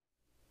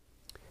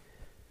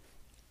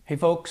Hey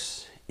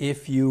folks,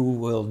 if you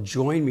will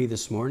join me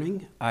this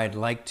morning, I'd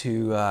like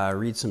to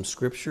read some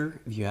scripture.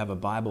 If you have a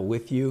Bible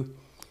with you,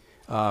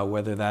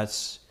 whether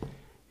that's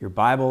your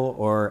Bible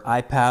or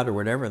iPad or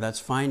whatever, that's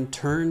fine.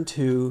 Turn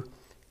to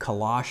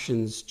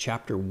Colossians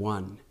chapter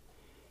 1.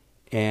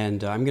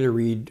 And I'm going to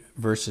read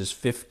verses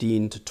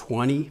 15 to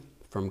 20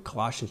 from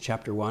Colossians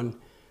chapter 1.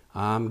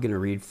 I'm going to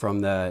read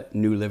from the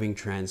New Living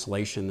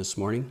Translation this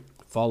morning.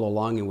 Follow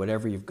along in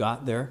whatever you've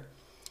got there.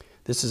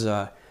 This is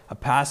a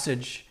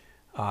passage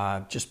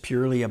just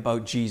purely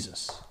about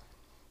Jesus.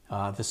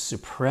 The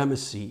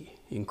supremacy,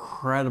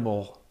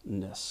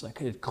 incredibleness,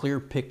 like a clear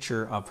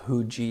picture of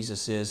who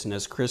Jesus is. And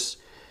as Chris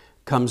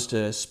comes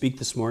to speak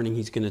this morning,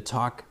 he's going to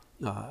talk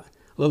a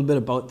little bit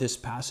about this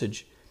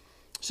passage.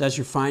 So as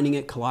you're finding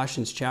it,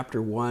 Colossians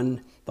chapter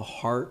 1, the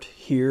heart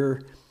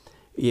here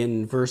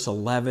in verse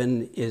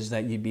 11 is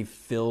that you'd be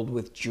filled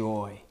with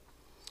joy.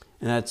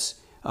 And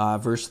that's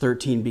verse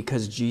 13,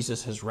 because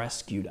Jesus has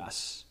rescued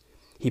us.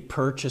 He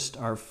purchased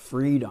our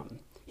freedom.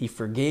 He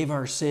forgave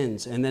our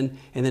sins. And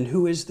then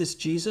who is this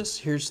Jesus?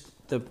 Here's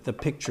the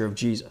picture of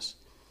Jesus.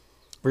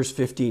 Verse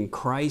 15,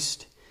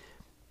 Christ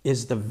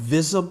is the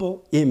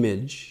visible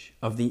image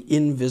of the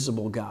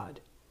invisible God.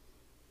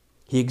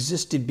 He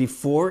existed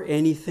before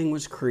anything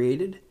was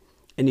created,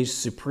 and he's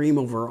supreme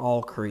over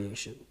all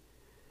creation.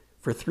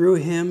 For through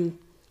him,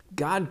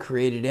 God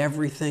created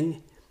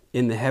everything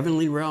in the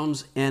heavenly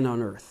realms and on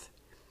earth.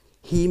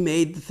 He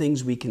made the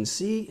things we can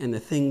see and the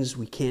things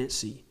we can't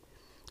see.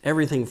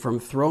 Everything from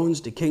thrones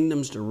to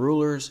kingdoms to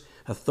rulers,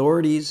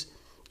 authorities,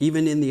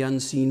 even in the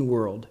unseen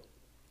world.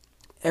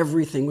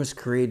 Everything was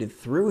created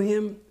through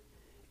him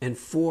and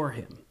for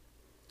him.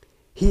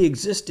 He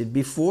existed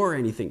before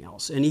anything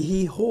else, and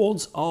he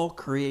holds all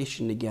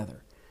creation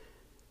together.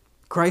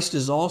 Christ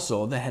is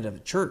also the head of the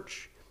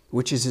church,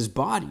 which is his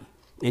body,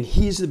 and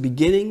he's the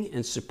beginning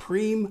and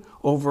supreme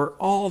over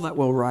all that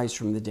will rise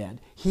from the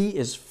dead. He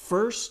is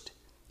first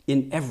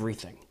in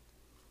everything.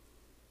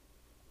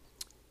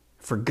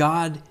 For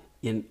God,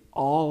 in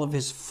all of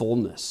his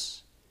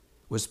fullness,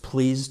 was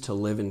pleased to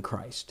live in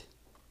Christ.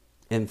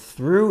 And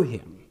through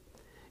him,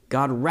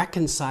 God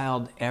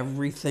reconciled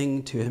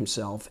everything to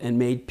himself and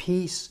made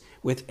peace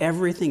with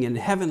everything in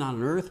heaven and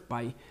on earth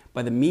by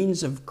the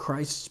means of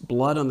Christ's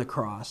blood on the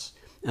cross.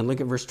 And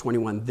look at verse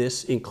 21.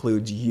 This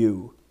includes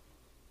you,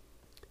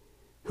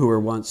 who were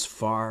once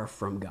far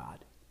from God.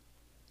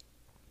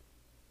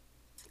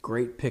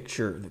 Great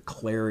picture, the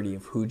clarity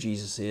of who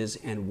Jesus is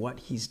and what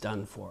he's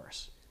done for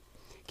us.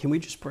 Can we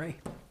just pray?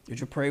 Would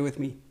you pray with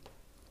me?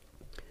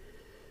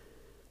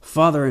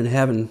 Father in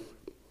heaven,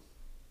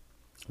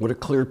 what a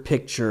clear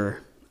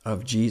picture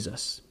of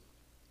Jesus.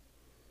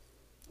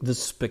 The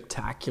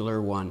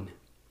spectacular one,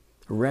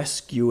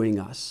 rescuing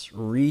us,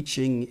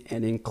 reaching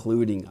and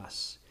including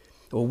us.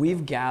 Well,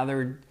 we've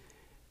gathered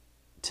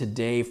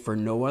today for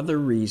no other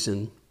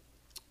reason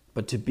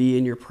but to be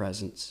in your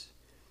presence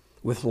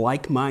with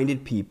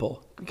like-minded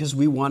people because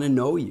we want to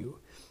know you.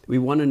 We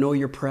want to know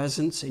your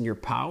presence and your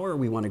power.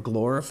 We want to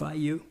glorify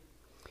you.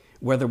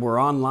 Whether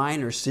we're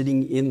online or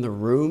sitting in the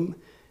room,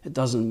 it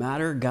doesn't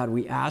matter. God,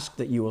 we ask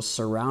that you will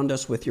surround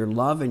us with your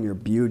love and your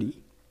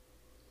beauty.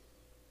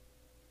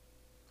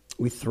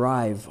 We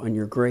thrive on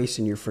your grace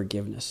and your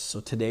forgiveness.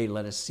 So today,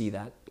 let us see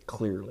that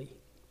clearly.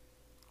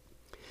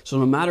 So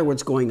no matter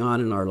what's going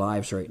on in our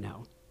lives right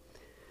now,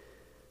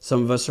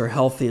 some of us are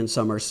healthy and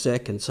some are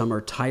sick and some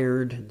are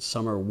tired and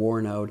some are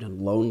worn out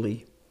and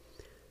lonely.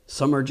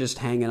 Some are just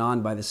hanging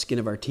on by the skin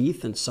of our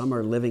teeth and some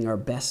are living our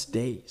best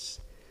days.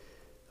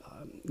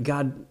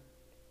 God,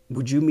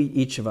 would you meet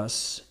each of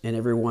us and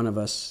every one of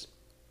us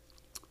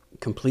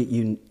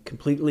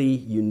completely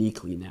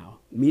uniquely now?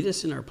 Meet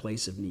us in our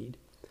place of need.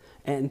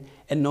 And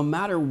no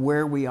matter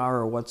where we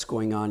are or what's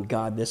going on,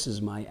 God, this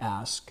is my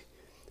ask.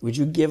 Would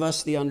you give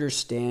us the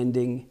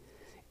understanding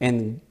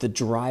and the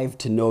drive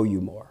to know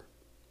you more?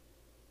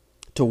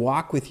 To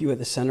walk with you at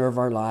the center of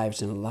our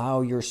lives and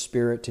allow your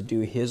Spirit to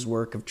do his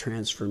work of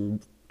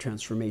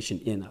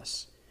transformation in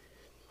us.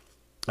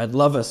 I'd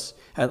love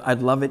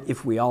it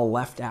if we all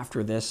left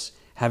after this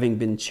having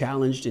been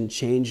challenged and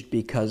changed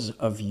because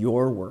of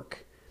your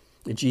work.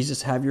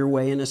 Jesus, have your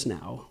way in us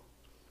now.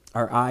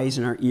 Our eyes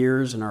and our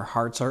ears and our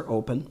hearts are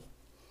open.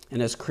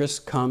 And as Chris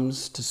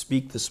comes to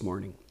speak this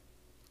morning,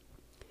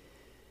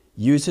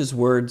 use his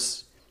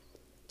words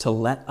to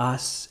let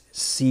us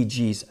see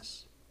Jesus.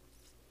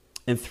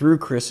 And through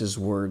Chris's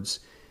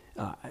words,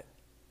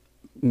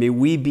 may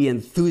we be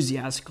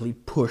enthusiastically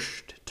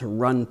pushed to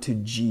run to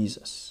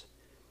Jesus.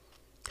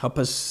 Help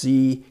us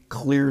see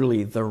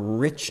clearly the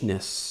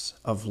richness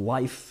of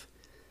life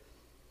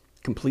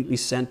completely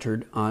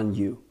centered on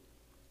you.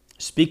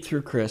 Speak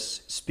through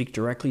Chris, speak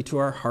directly to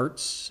our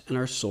hearts and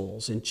our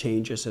souls, and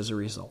change us as a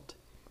result.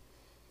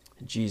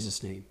 In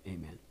Jesus' name,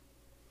 amen.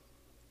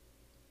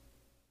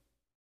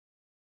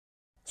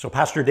 So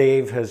Pastor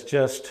Dave has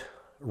just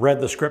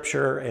read the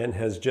scripture and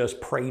has just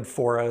prayed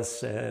for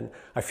us, and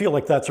I feel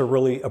like that's a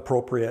really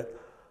appropriate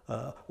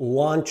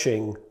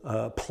launching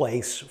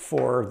place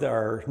for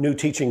our new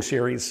teaching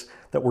series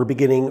that we're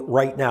beginning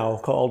right now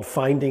called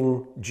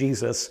Finding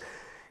Jesus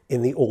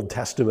in the Old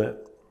Testament.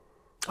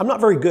 I'm not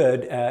very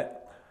good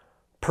at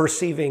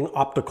perceiving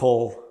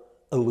optical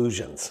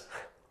illusions.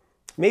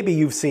 Maybe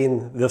you've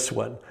seen this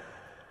one.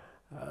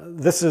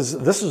 This is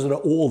an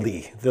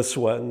oldie, this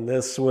one.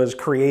 This was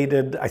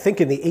created, I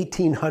think, in the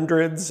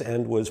 1800s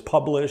and was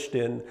published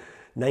in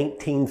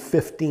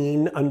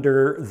 1915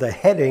 under the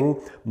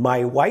heading,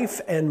 "My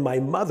Wife and My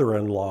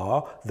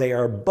Mother-in-Law, They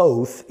Are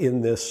Both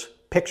in This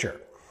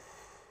Picture."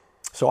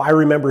 So I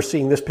remember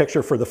seeing this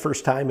picture for the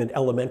first time in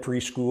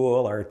elementary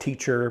school. Our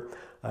teacher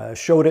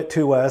showed it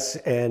to us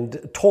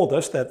and told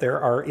us that there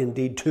are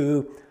indeed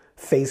two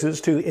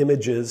faces, two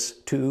images,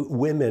 two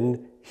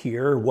women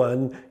here,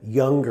 one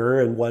younger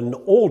and one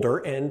older,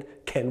 and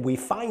can we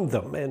find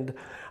them? And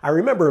I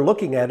remember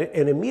looking at it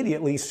and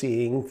immediately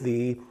seeing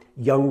the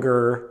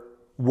younger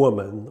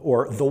woman,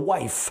 or the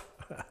wife,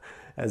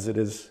 as it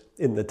is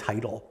in the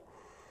title.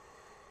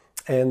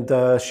 And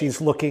she's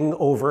looking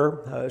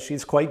over,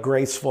 she's quite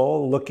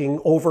graceful,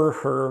 looking over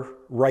her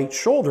right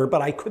shoulder,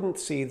 but I couldn't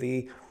see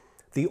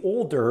the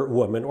older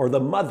woman, or the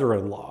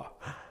mother-in-law.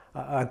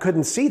 I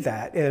couldn't see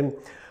that. And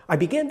I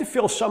began to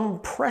feel some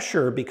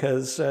pressure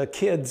because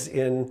kids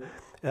in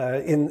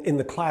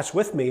the class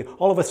with me,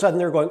 all of a sudden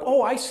they're going,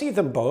 "Oh, I see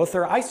them both,"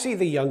 or "I see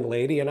the young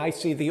lady and I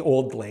see the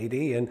old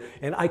lady," and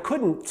I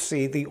couldn't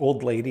see the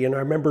old lady, and I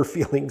remember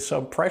feeling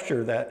some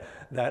pressure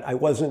that I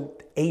wasn't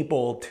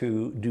able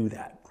to do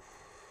that.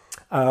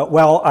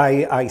 Well,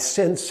 I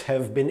since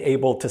have been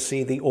able to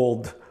see the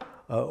old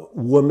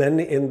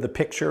woman in the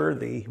picture,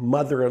 the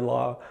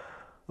mother-in-law.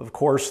 Of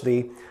course,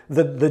 the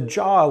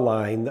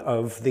jawline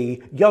of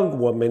the young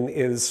woman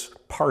is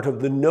part of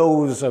the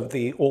nose of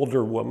the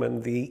older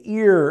woman. The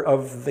ear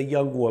of the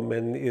young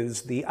woman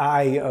is the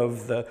eye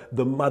of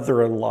the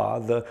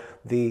mother-in-law.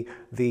 The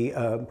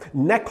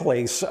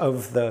necklace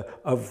of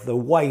the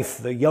wife,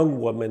 the young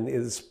woman,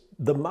 is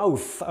the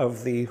mouth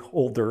of the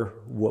older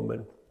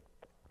woman.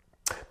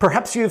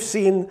 Perhaps you've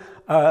seen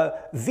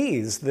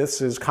these.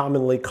 This is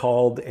commonly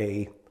called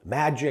a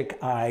magic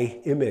eye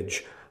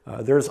image.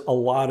 There's a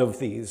lot of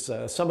these.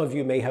 Some of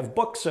you may have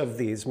books of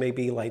these,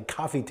 maybe like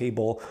coffee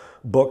table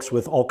books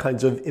with all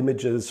kinds of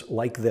images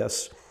like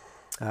this.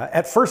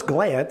 At first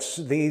glance,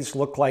 these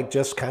look like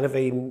just kind of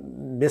a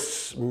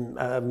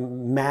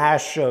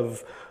mash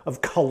of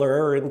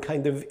color and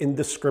kind of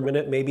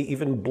indiscriminate, maybe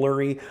even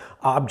blurry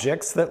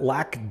objects that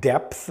lack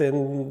depth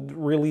and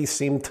really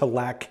seem to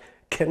lack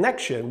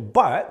connection.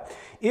 But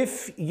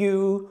if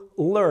you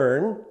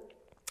learn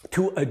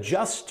to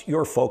adjust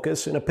your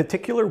focus in a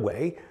particular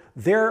way,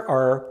 there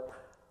are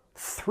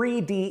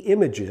 3D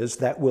images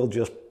that will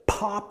just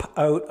pop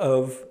out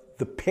of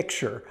the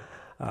picture.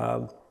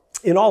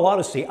 In all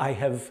honesty, I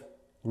have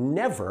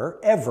never,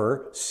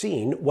 ever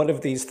seen one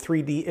of these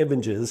 3D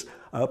images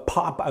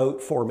pop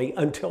out for me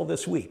until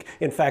this week.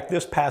 In fact,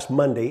 this past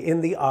Monday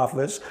in the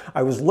office,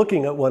 I was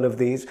looking at one of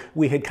these.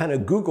 We had kind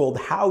of Googled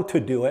how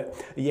to do it.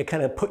 You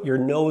kind of put your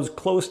nose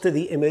close to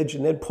the image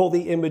and then pull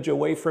the image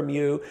away from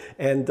you.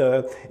 And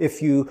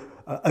if you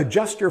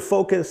adjust your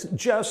focus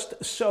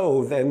just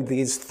so, then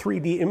these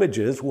 3D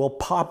images will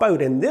pop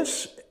out. And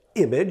this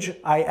image,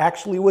 I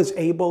actually was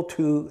able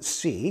to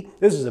see.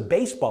 This is a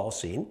baseball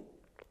scene.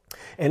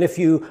 And if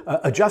you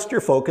adjust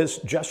your focus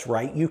just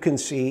right, you can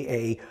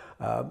see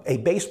a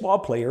baseball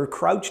player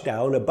crouched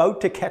down,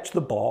 about to catch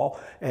the ball,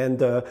 and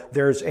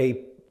there's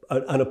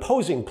an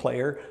opposing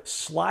player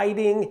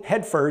sliding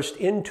headfirst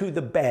into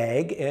the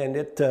bag, and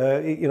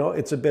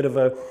it's a bit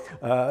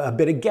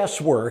of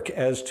guesswork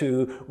as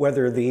to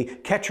whether the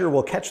catcher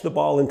will catch the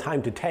ball in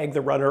time to tag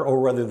the runner or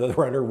whether the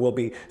runner will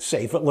be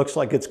safe. It looks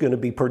like it's going to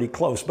be pretty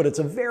close, but it's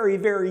a very,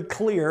 very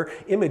clear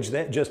image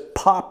that just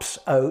pops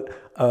out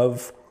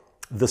of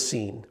the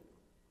scene.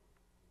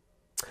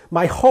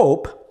 My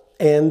hope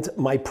and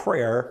my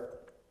prayer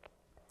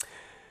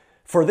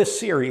for this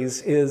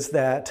series is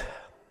that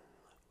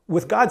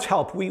with God's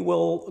help, we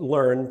will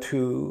learn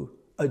to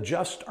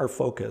adjust our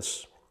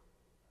focus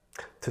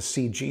to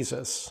see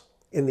Jesus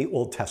in the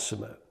Old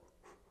Testament.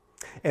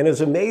 And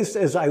as amazed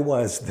as I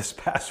was this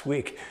past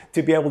week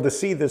to be able to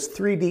see this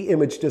 3D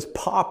image just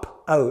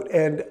pop out,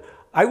 and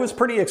I was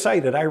pretty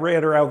excited. I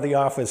ran around the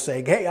office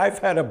saying, "Hey, I've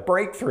had a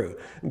breakthrough."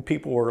 And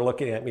people were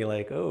looking at me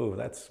like, "Oh,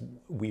 that's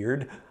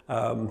weird."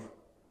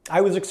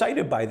 I was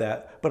excited by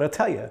that. But I'll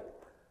tell you,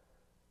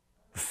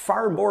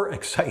 far more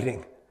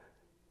exciting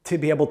to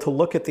be able to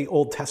look at the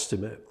Old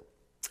Testament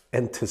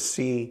and to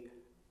see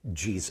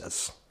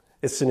Jesus.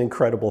 It's an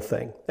incredible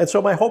thing. And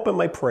so my hope and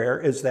my prayer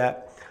is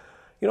that,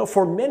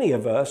 for many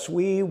of us,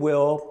 we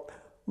will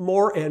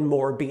more and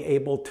more be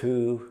able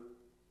to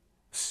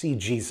see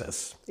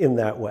Jesus in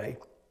that way,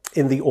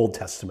 in the Old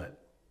Testament.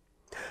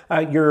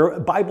 Your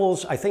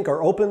Bibles, I think,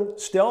 are open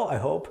still, I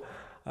hope.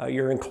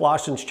 You're in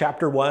Colossians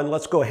chapter 1.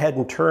 Let's go ahead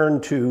and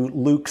turn to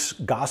Luke's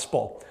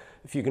Gospel.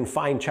 If you can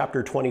find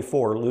chapter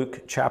 24,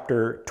 Luke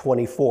chapter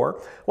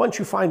 24. Once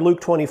you find Luke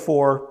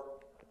 24,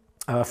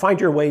 find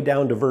your way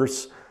down to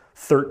verse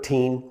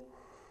 13.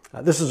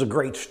 This is a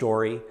great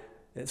story.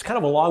 It's kind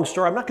of a long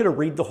story. I'm not going to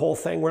read the whole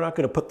thing. We're not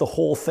going to put the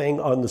whole thing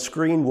on the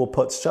screen. We'll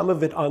put some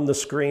of it on the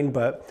screen,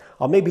 but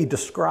I'll maybe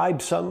describe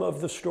some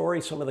of the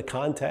story, some of the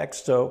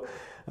context. So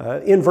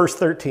in verse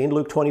 13,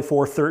 Luke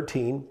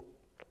 24:13,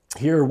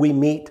 here we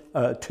meet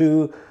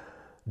two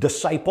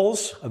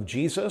disciples of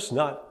Jesus,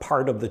 not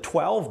part of the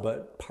 12,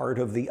 but part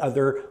of the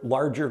other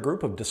larger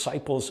group of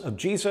disciples of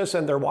Jesus.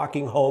 And they're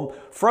walking home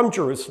from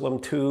Jerusalem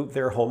to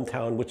their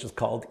hometown, which is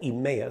called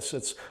Emmaus.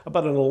 It's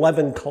about an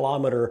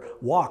 11-kilometer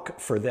walk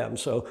for them.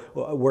 So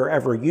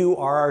wherever you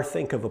are,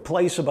 think of a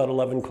place about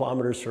 11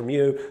 kilometers from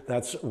you.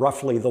 That's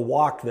roughly the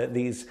walk that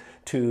these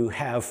two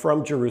have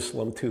from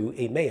Jerusalem to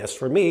Emmaus.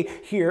 For me,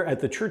 here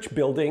at the church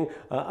building,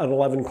 an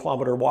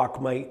 11-kilometer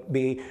walk might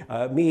be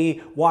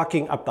me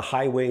walking up the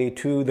highway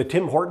to the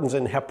Tim Hortons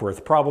in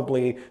Hepworth,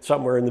 probably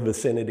somewhere in the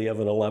vicinity of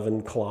an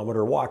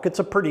 11-kilometer walk. It's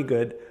a pretty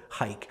good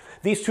hike.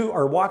 These two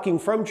are walking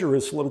from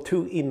Jerusalem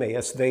to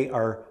Emmaus. They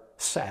are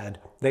sad.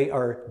 They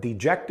are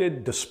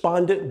dejected,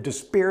 despondent,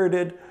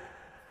 dispirited.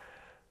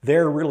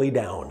 They're really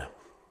down.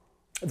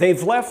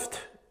 They've left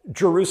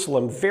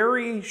Jerusalem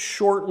very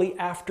shortly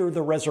after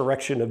the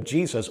resurrection of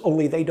Jesus,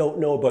 only they don't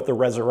know about the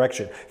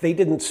resurrection. They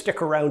didn't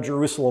stick around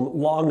Jerusalem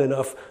long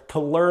enough to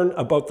learn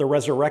about the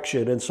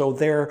resurrection, and so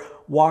they're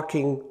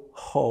walking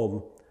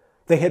home.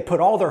 They had put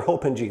all their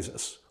hope in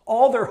Jesus.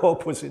 All their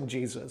hope was in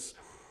Jesus.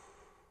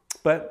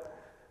 But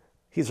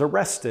he's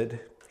arrested,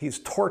 he's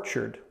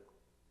tortured,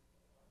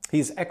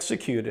 he's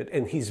executed,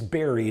 and he's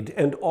buried,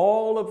 and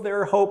all of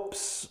their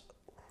hopes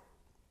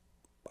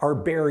are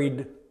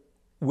buried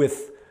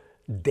with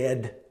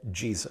dead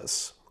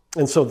Jesus.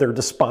 And so they're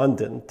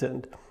despondent.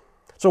 And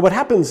so what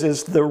happens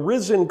is the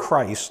risen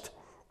Christ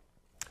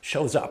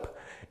shows up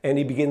and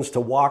he begins to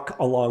walk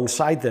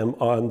alongside them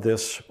on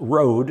this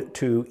road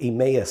to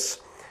Emmaus.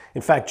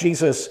 In fact,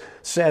 Jesus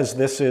says,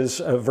 this is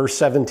verse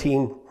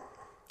 17,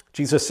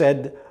 Jesus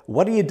said,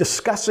 "What are you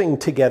discussing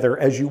together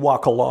as you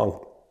walk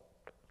along?"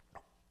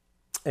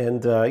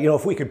 And,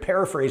 if we could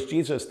paraphrase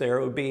Jesus there,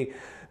 it would be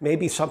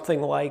maybe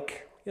something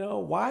like,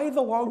 why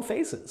the long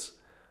faces?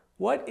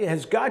 What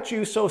has got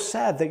you so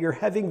sad that you're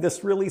having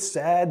this really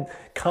sad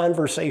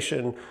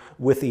conversation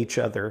with each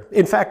other?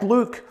 In fact,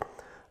 Luke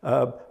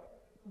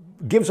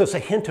gives us a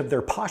hint of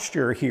their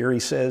posture here. He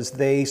says,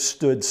 they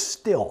stood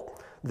still,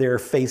 their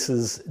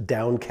faces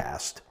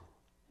downcast.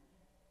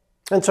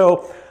 And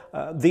so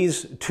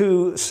these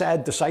two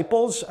sad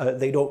disciples,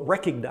 they don't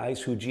recognize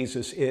who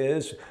Jesus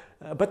is,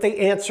 but they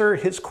answer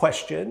his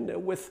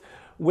question with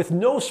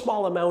no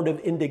small amount of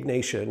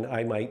indignation,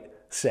 I might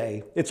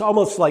say. It's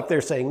almost like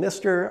they're saying,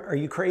 "Mister, are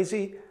you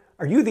crazy?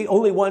 Are you the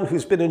only one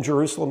who's been in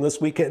Jerusalem this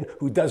weekend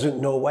who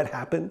doesn't know what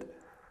happened?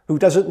 Who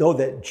doesn't know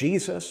that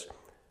Jesus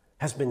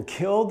has been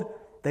killed,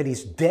 that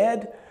he's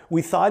dead?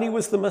 We thought he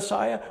was the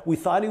Messiah. We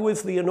thought he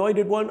was the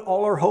anointed one.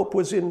 All our hope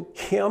was in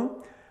him.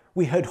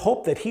 We had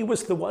hoped that he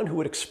was the one who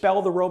would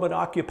expel the Roman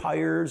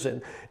occupiers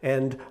and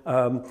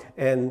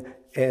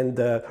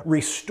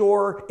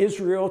restore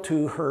Israel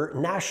to her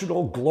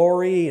national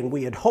glory. And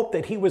we had hoped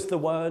that he was the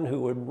one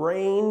who would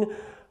reign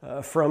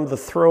from the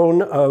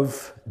throne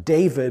of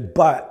David,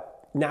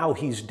 but now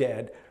he's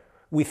dead.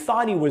 We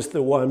thought he was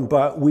the one,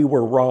 but we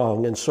were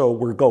wrong, and so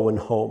we're going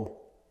home."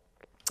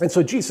 And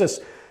so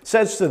Jesus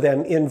says to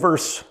them in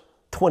verse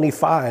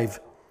 25,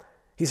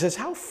 he says,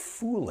 "How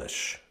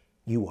foolish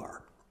you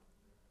are."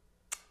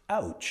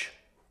 Ouch.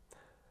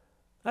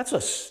 That's a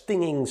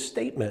stinging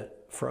statement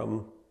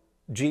from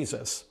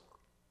Jesus.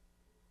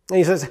 And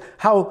he says,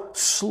 how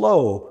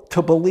slow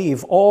to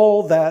believe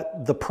all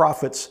that the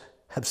prophets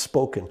have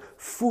spoken.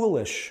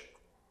 Foolish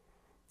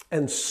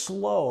and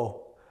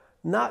slow,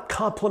 not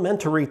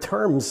complimentary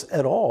terms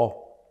at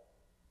all.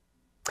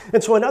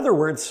 And so in other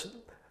words,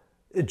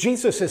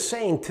 Jesus is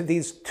saying to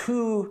these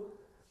two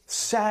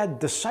sad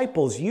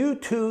disciples, you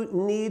two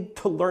need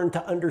to learn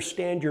to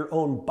understand your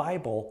own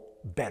Bible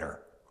better.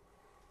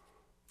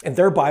 And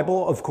their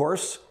Bible, of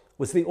course,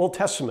 was the Old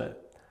Testament,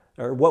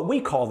 or what we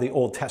call the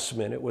Old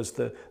Testament. It was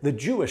the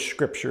Jewish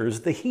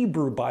scriptures, the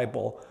Hebrew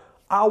Bible,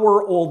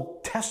 our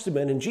Old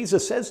Testament. And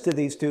Jesus says to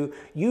these two,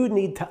 you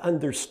need to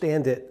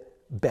understand it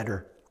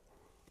better.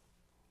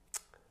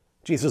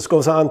 Jesus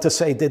goes on to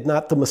say, did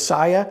not the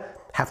Messiah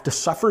have to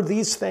suffer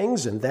these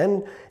things and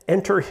then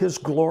enter his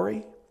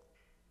glory?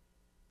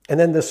 And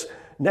then this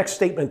next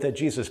statement that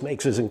Jesus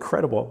makes is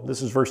incredible.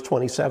 This is verse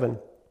 27.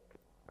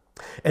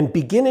 And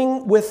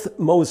beginning with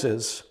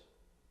Moses,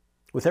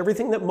 with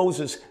everything that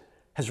Moses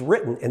has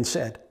written and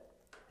said,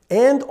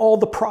 and all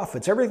the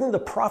prophets, everything the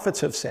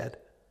prophets have said,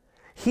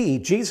 he,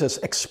 Jesus,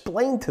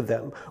 explained to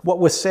them what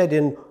was said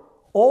in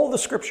all the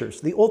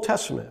scriptures, the Old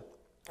Testament,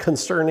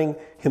 concerning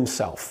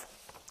himself.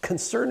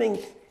 Concerning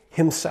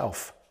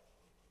himself.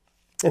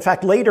 In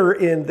fact, later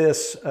in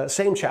this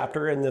same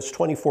chapter, in this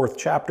 24th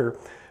chapter,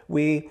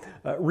 we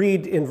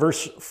read in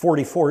verse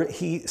 44,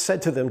 he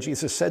said to them,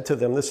 Jesus said to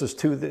them, this is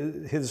to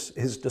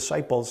his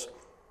disciples,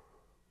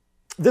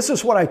 this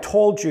is what I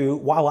told you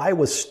while I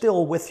was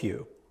still with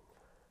you.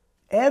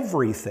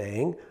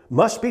 Everything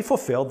must be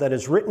fulfilled that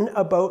is written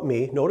about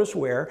me, notice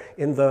where,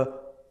 in the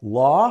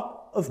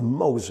law of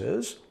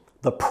Moses,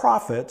 the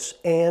prophets,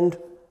 and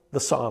the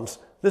Psalms.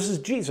 This is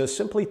Jesus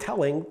simply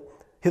telling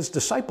his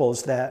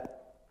disciples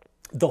that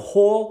the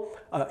whole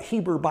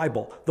Hebrew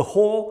Bible, the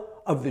whole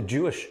of the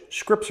Jewish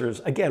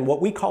scriptures, again,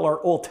 what we call our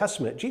Old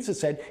Testament, Jesus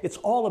said it's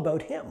all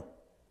about him.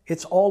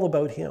 It's all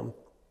about him.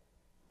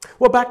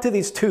 Well, back to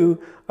these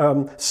two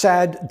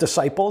sad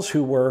disciples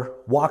who were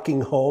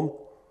walking home.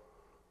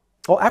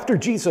 Well, after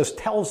Jesus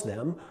tells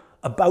them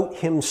about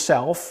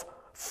himself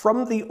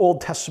from the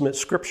Old Testament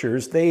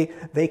scriptures, they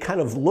kind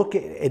of look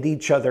at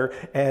each other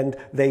and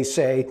they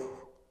say,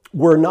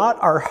 "Were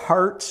not our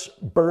hearts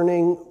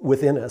burning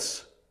within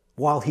us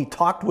while he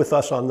talked with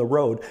us on the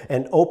road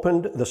and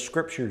opened the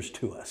scriptures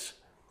to us?"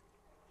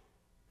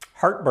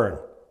 Heartburn.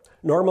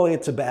 Normally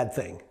it's a bad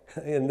thing.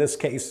 In this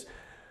case,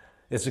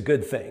 it's a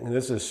good thing.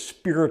 This is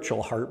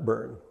spiritual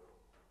heartburn.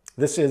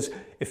 This is,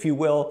 if you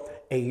will,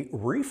 a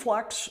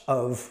reflex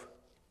of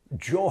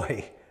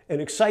joy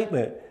and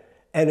excitement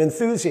and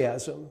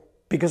enthusiasm,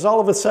 because all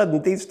of a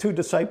sudden these two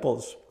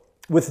disciples,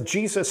 with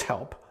Jesus'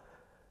 help,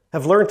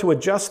 have learned to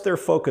adjust their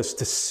focus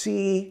to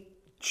see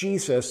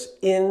Jesus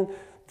in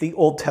the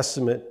Old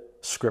Testament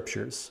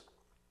scriptures.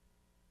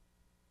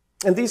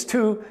 And these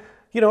two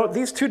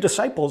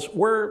disciples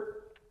were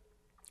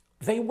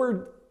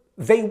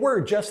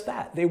just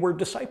that. They were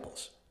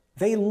disciples.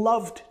 They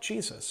loved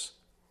Jesus.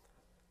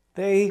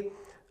 They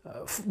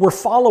were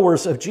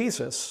followers of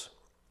Jesus.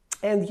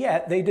 And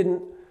yet they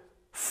didn't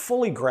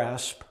fully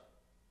grasp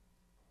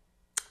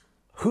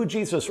who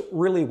Jesus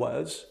really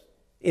was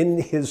in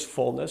his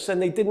fullness.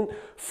 And they didn't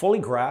fully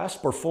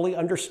grasp or fully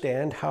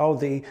understand how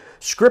the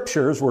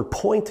scriptures were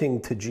pointing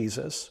to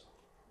Jesus.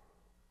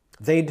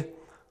 They'd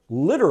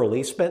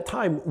literally spent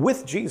time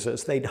with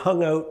Jesus. They'd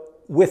hung out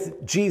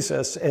with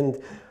Jesus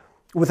and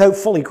without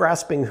fully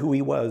grasping who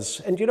he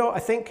was. And I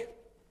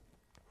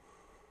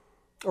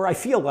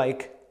feel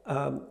like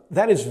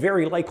that is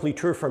very likely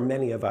true for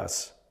many of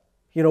us.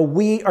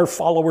 We are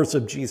followers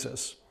of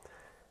Jesus.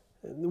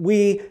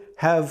 We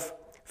have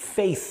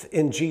faith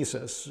in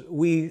Jesus.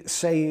 We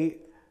say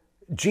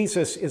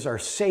Jesus is our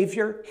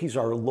Savior. He's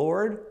our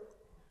Lord.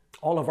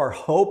 All of our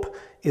hope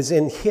is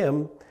in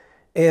him.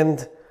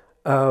 And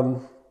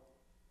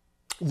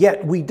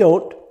yet we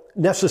don't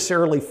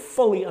necessarily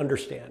fully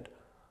understand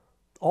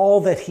all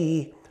that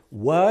he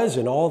was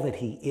and all that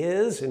he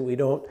is, and we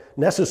don't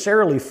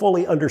necessarily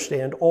fully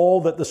understand all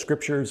that the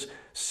scriptures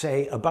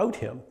say about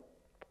him,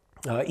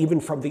 even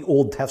from the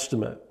Old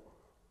Testament.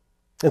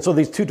 And so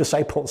these two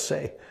disciples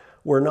say,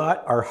 "Were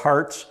not our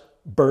hearts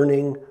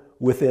burning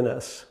within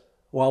us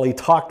while he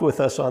talked with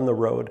us on the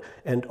road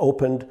and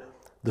opened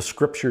the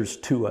scriptures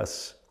to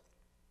us?"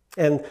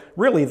 And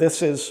really,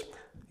 this is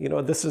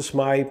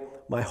my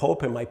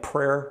hope and my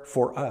prayer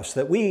for us,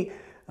 that we,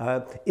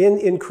 in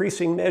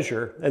increasing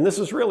measure, and this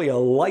is really a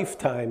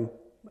lifetime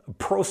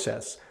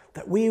process,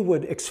 that we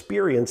would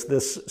experience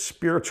this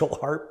spiritual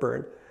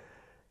heartburn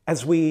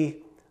as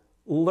we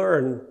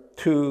learn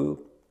to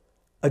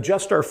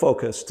adjust our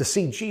focus to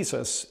see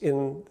Jesus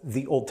in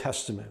the Old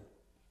Testament.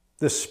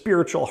 This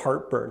spiritual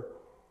heartburn,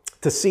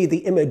 to see the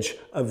image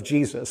of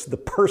Jesus, the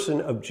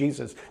person of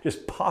Jesus,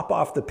 just pop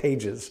off the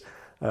pages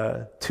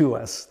to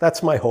us.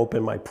 That's my hope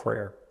and my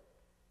prayer.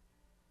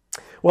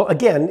 Well,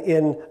 again,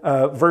 in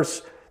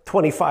verse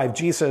 25,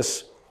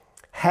 Jesus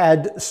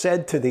had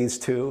said to these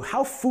two,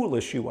 "How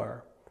foolish you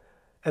are,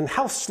 and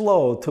how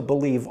slow to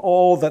believe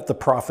all that the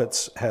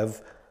prophets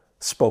have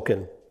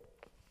spoken."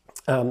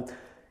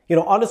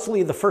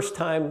 Honestly, the first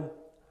time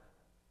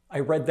I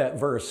read that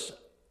verse,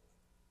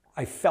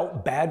 I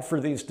felt bad for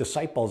these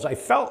disciples. I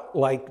felt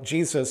like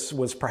Jesus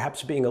was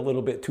perhaps being a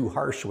little bit too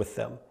harsh with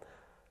them.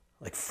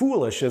 Like,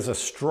 foolish is a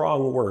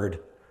strong word.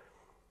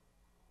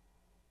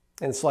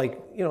 And it's like,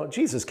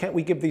 Jesus, can't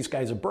we give these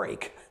guys a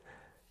break?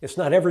 It's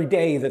not every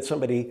day that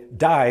somebody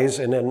dies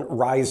and then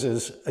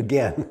rises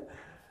again.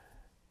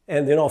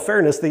 And in all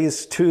fairness,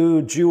 these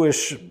two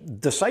Jewish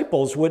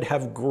disciples would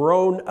have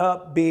grown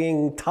up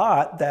being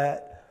taught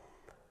that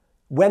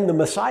when the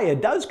Messiah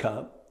does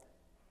come,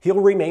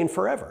 he'll remain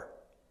forever.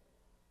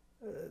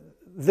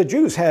 The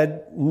Jews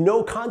had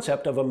no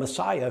concept of a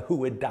Messiah who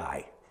would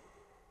die.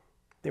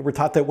 They were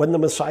taught that when the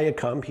Messiah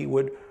come, he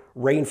would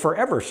reign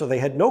forever. So they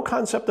had no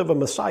concept of a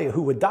Messiah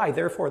who would die.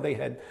 Therefore, they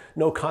had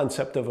no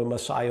concept of a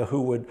Messiah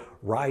who would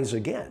rise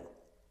again.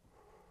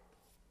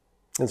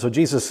 And so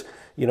Jesus,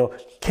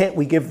 can't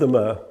we give them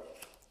a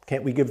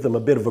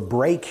bit of a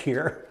break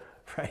here,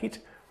 right?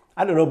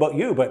 I don't know about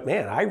you, but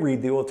man, I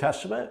read the Old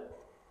Testament.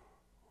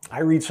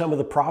 I read some of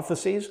the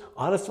prophecies.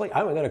 Honestly, I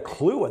haven't got a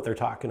clue what they're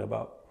talking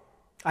about.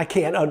 I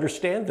can't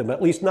understand them,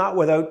 at least not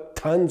without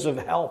tons of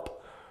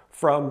help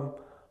from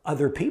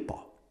other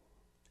people.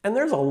 And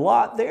there's a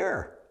lot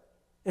there.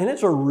 And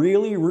it's a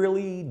really,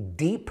 really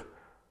deep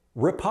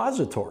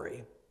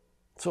repository.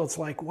 So it's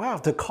like, wow,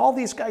 to call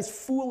these guys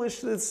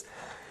foolish is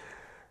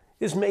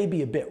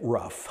maybe a bit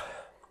rough.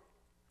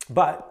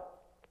 But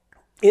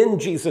in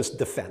Jesus'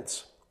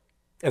 defense,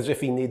 as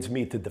if he needs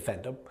me to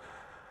defend him,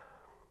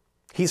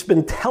 he's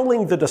been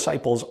telling the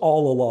disciples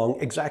all along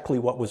exactly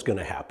what was going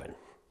to happen.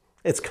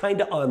 It's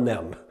kind of on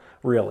them,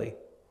 really.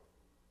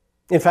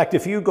 In fact,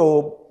 if you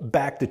go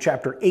back to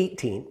chapter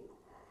 18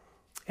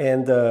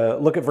 and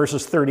look at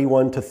verses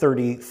 31 to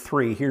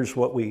 33, here's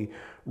what we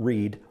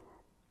read.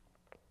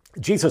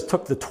 Jesus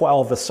took the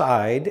 12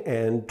 aside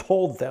and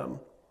told them,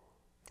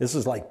 this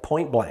is like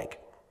point blank,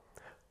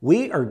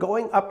 "We are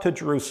going up to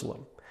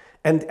Jerusalem,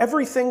 and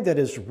everything that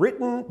is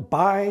written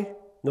by,"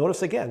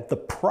 notice again, "the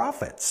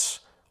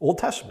prophets," Old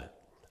Testament,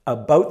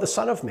 "about the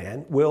Son of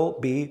Man will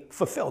be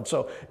fulfilled."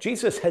 So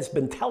Jesus has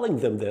been telling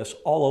them this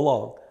all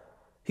along.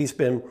 He's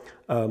been,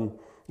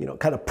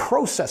 kind of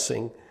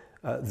processing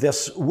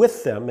this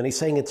with them, and he's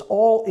saying it's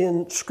all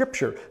in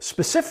Scripture.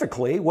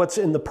 Specifically, what's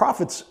in the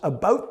prophets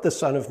about the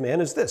Son of Man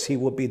is this: he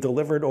will be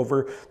delivered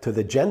over to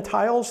the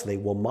Gentiles. They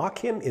will mock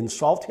him,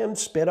 insult him,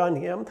 spit on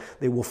him.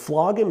 They will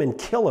flog him and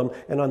kill him,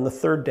 and on the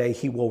third day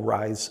he will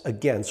rise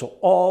again. So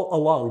all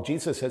along,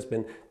 Jesus has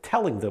been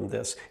telling them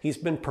this. He's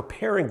been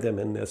preparing them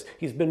in this.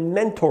 He's been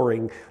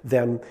mentoring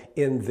them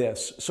in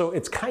this. So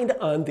it's kind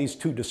of on these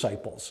two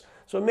disciples.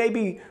 So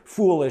maybe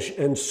foolish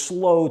and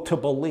slow to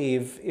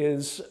believe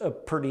is a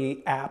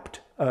pretty apt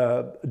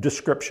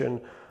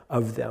description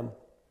of them.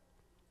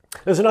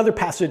 There's another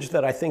passage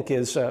that I think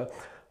is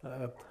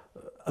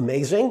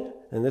amazing,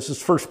 and this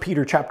is 1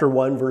 Peter chapter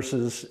 1,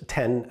 verses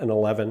 10 and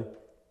 11.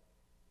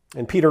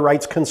 And Peter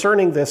writes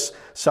concerning this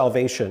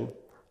salvation.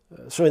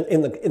 So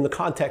in the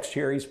context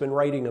here, he's been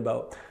writing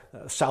about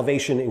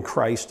salvation in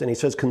Christ, and he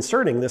says,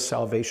 concerning this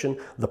salvation,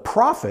 the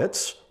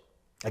prophets,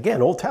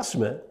 again, Old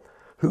Testament,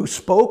 who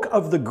spoke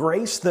of the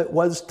grace that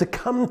was to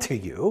come to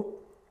you.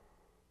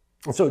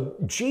 And so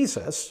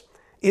Jesus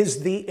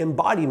is the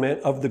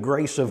embodiment of the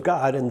grace of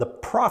God, and the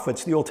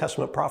prophets, the Old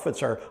Testament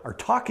prophets, are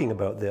talking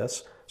about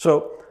this.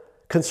 So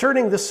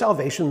concerning this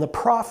salvation, the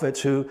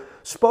prophets who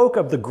spoke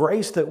of the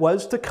grace that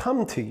was to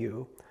come to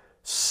you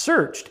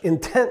searched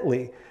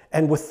intently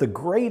and with the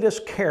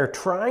greatest care,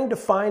 trying to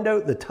find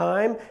out the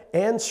time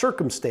and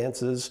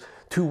circumstances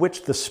to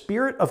which the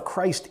Spirit of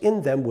Christ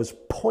in them was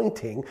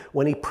pointing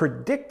when he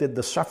predicted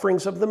the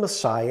sufferings of the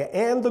Messiah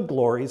and the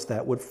glories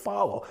that would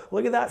follow.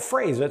 Look at that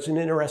phrase. That's an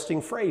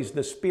interesting phrase.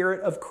 The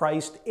Spirit of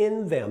Christ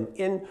in them.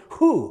 In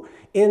who?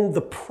 In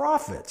the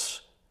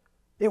prophets.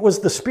 It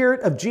was the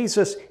Spirit of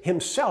Jesus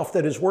himself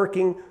that is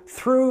working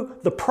through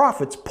the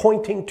prophets,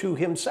 pointing to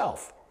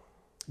himself.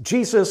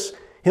 Jesus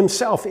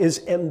himself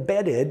is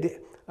embedded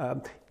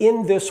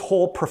in this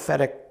whole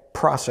prophetic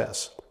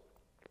process.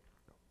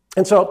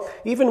 And so,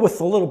 even with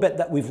the little bit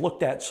that we've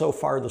looked at so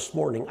far this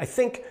morning, I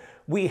think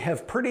we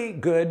have pretty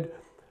good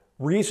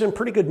reason,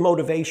 pretty good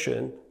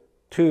motivation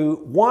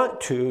to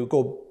want to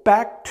go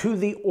back to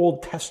the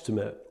Old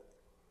Testament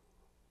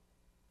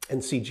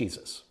and see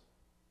Jesus.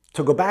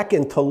 To go back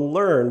and to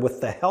learn,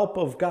 with the help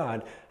of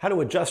God, how to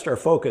adjust our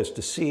focus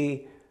to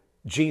see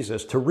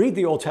Jesus, to read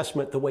the Old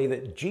Testament the way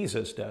that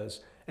Jesus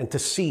does, and to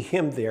see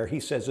him there. He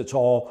says it's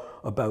all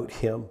about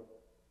him.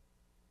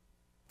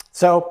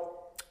 So,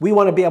 we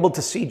want to be able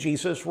to see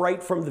Jesus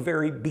right from the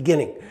very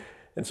beginning.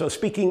 And so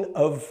speaking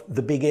of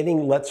the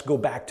beginning, let's go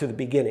back to the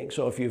beginning.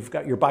 So if you've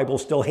got your Bible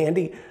still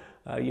handy,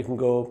 you can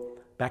go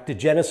back to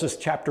Genesis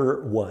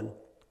chapter 1.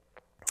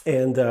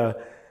 And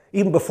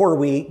even before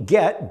we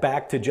get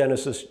back to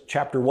Genesis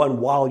chapter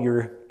 1, while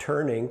you're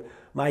turning,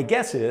 my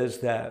guess is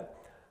that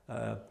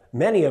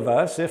many of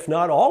us, if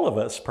not all of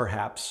us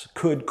perhaps,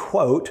 could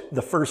quote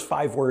the first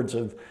 5 words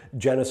of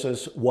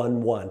Genesis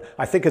 1:1.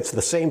 I think it's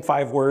the same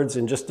 5 words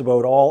in just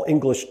about all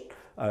English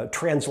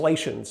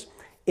translations.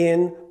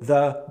 In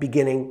the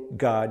beginning,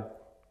 God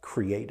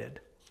created.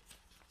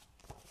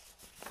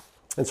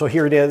 And so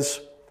here it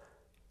is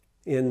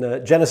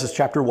in Genesis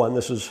chapter 1.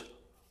 This is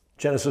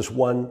Genesis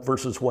 1,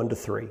 verses 1 to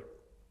 3.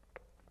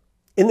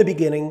 In the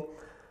beginning,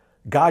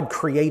 God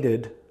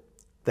created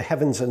the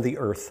heavens and the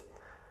earth.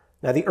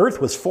 Now the earth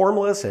was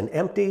formless and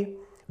empty.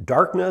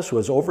 Darkness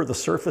was over the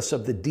surface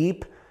of the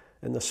deep,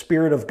 and the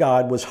Spirit of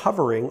God was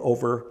hovering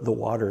over the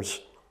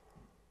waters.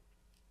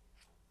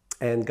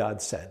 And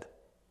God said,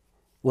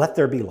 "Let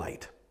there be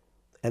light."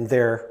 And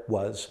there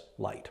was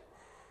light.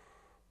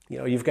 You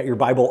know, you've got your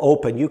Bible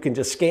open. You can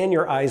just scan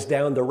your eyes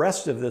down the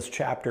rest of this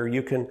chapter.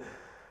 You can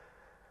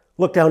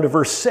look down to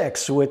verse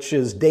 6, which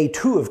is day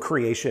 2 of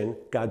creation.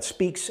 God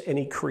speaks and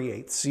he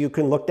creates. You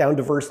can look down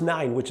to verse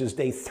 9, which is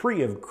day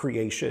 3 of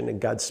creation,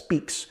 and God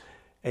speaks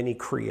and he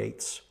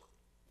creates.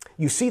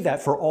 You see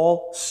that for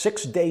all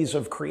 6 days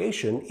of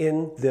creation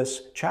in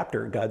this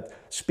chapter. God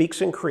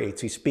speaks and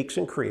creates. He speaks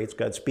and creates.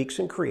 God speaks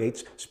and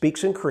creates,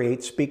 speaks and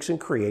creates, speaks and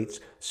creates,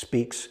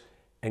 speaks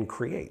and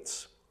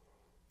creates.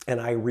 And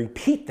I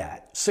repeat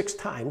that 6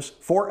 times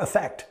for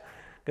effect,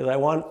 because I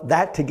want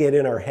that to get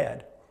in our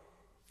head.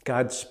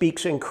 God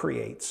speaks and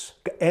creates.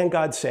 And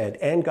God said,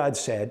 and God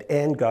said,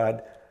 and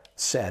God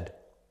said.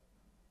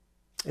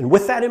 And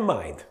with that in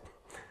mind,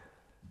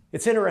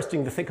 it's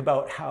interesting to think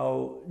about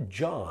how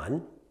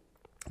John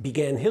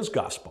began his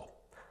gospel.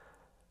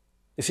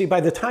 You see,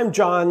 by the time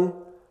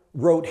John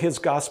wrote his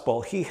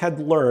gospel, he had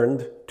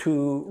learned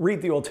to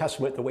read the Old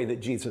Testament the way that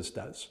Jesus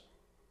does.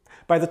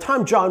 By the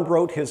time John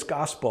wrote his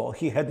gospel,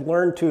 he had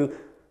learned to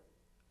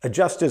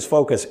adjust his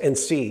focus and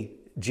see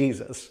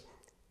Jesus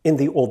in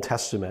the Old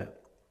Testament.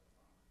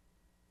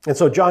 And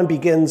so John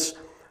begins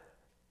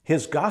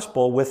his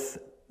gospel with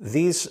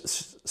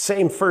these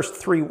same first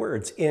three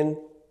words, in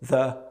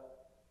the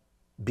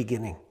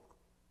beginning.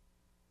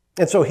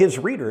 And so his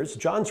readers,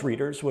 John's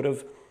readers, would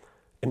have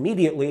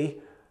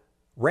immediately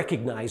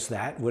recognized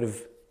that, would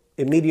have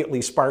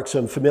immediately sparked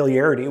some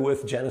familiarity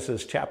with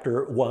Genesis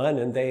chapter 1,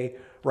 and they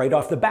right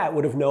off the bat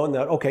would have known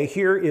that, okay,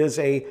 here's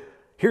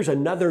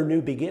another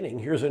new beginning.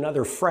 Here's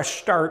another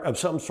fresh start of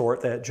some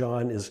sort that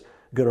John is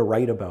going to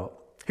write about.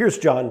 Here's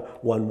John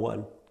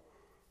 1:1.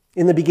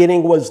 In the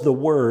beginning was the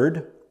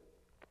Word,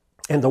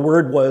 and the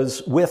Word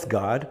was with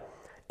God,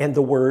 and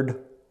the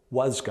Word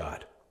was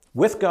God.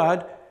 With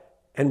God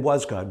and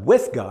was God.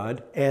 With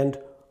God and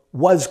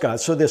was God.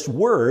 So this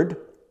Word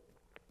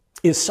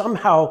is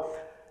somehow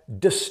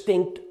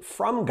distinct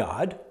from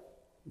God,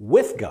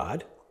 with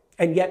God,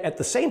 and yet at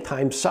the same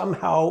time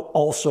somehow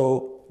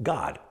also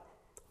God.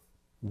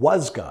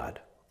 Was God.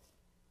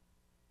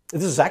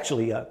 This is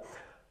actually a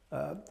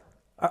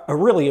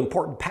really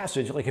important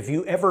passage. Like if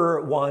you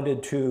ever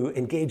wanted to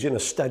engage in a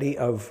study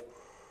of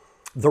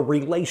the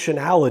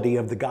relationality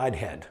of the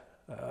Godhead,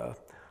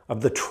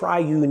 of the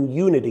triune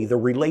unity, the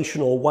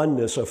relational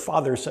oneness of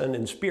Father, Son,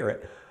 and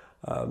Spirit,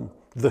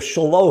 the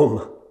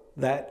shalom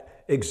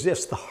that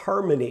exists, the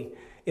harmony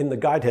in the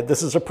Godhead.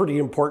 This is a pretty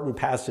important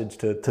passage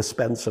to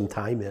spend some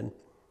time in.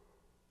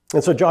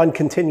 And so John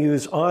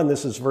continues on.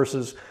 This is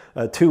verses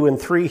 2 and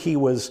 3. He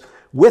was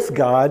with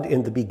God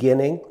in the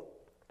beginning.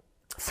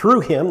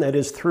 Through him, that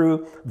is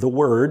through the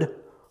Word,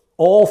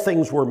 all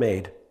things were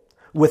made.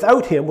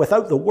 Without him,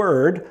 without the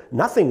Word,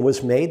 nothing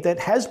was made that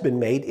has been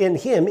made. In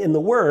him, in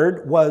the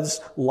Word, was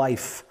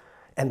life.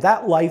 And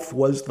that life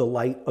was the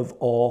light of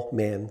all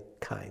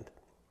mankind.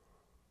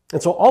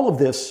 And so all of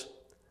this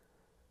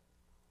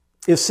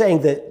is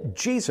saying that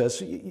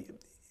Jesus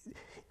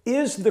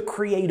is the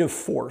creative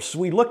force.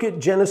 We look at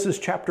Genesis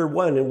chapter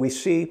 1 and we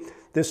see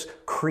this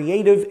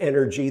creative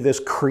energy, this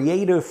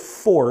creative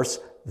force.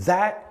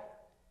 That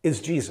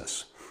is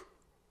Jesus.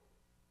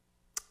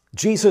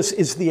 Jesus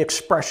is the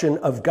expression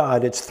of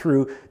God. It's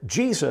through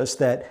Jesus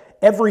that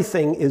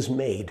everything is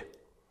made.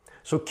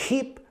 So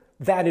keep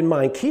that in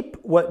mind. Keep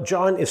what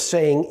John is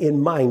saying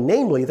in mind,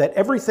 namely that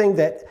everything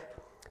that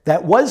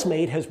was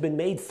made has been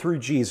made through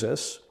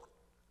Jesus.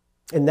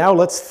 And now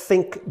let's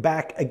think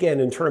back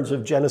again in terms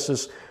of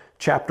Genesis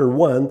chapter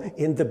 1.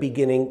 In the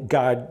beginning,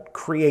 God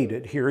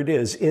created. Here it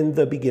is. In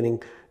the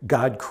beginning,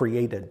 God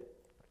created.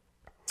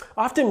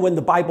 Often when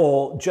the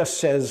Bible just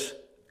says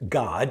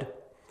God,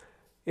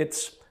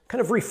 it's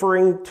kind of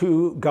referring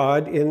to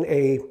God in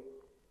a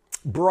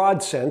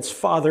broad sense,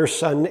 Father,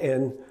 Son,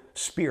 and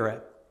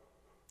Spirit.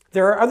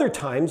 There are other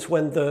times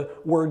when the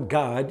word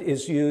God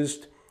is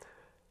used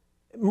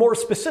more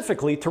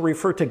specifically to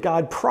refer to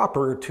God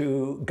proper,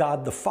 to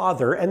God the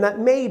Father, and that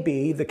may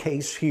be the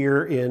case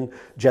here in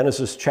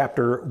Genesis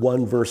chapter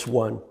 1, verse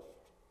 1.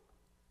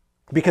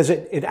 Because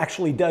it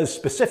actually does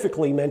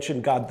specifically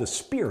mention God the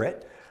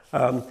Spirit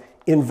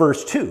in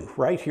verse 2,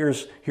 right?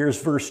 Here's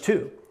verse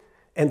 2.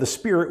 And the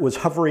Spirit was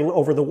hovering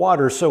over the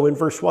water. So in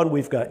verse 1,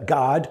 we've got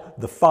God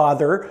the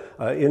Father.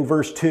 In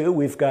verse 2,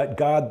 we've got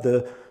God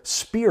the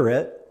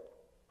Spirit.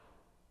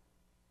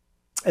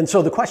 And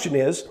so the question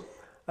is,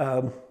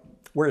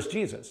 where's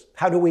Jesus?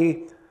 How do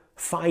we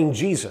find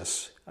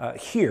Jesus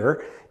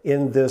here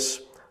in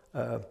this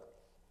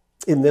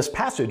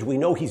passage? We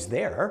know he's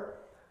there.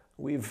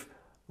 We've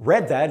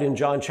read that in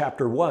John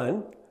chapter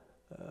 1.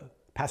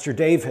 Pastor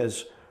Dave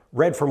has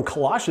read from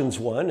Colossians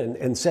 1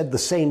 and said the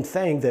same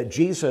thing, that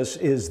Jesus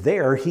is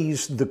there.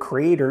 He's the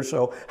creator.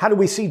 So how do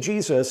we see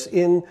Jesus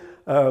in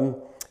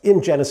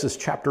Genesis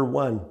chapter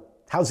 1?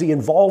 How's he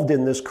involved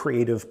in this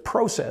creative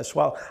process?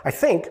 Well, I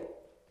think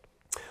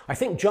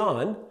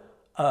John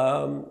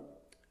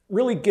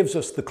really gives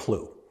us the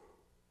clue.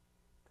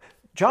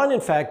 John, in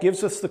fact,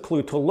 gives us the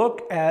clue to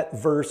look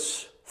at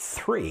verse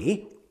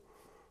 3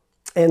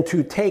 and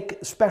to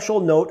take special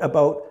note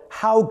about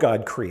how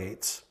God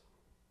creates.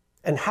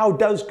 And how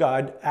does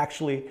God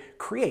actually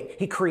create?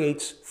 He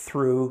creates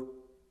through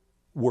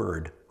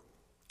word.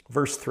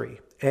 Verse 3,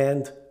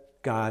 and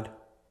God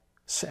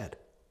said.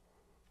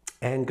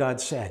 And God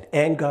said,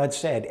 and God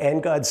said,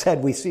 and God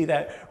said. We see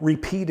that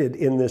repeated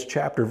in this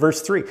chapter.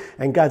 Verse 3,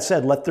 and God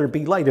said, let there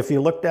be light. If you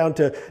look down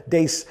to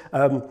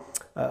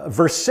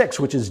verse 6,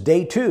 which is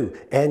day 2,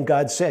 and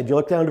God said. You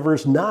look down to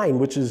verse 9,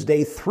 which is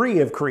day 3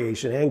 of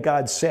creation, and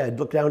God said.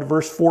 Look down to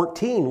verse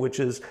 14, which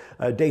is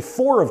day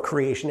 4 of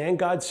creation, and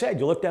God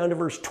said. You look down to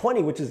verse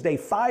 20, which is day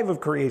 5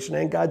 of creation,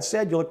 and God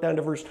said. You look down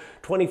to verse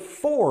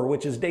 24,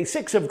 which is day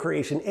 6 of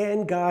creation,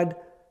 and God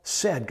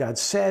said. God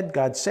said,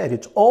 God said.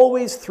 It's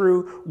always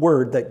through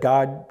word that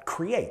God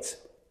creates.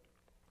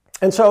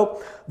 And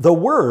so the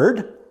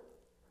word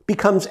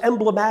becomes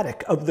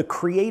emblematic of the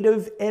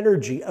creative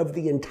energy of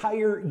the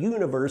entire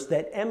universe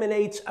that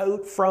emanates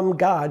out from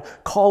God,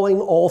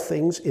 calling all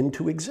things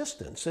into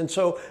existence. And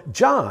so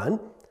John,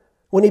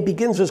 when he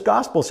begins his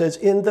gospel, says,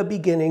 in the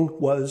beginning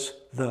was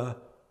the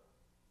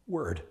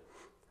Word.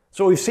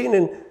 So we've seen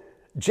in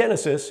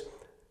Genesis,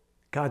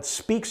 God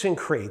speaks and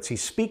creates. He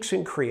speaks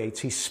and creates.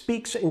 He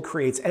speaks and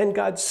creates. And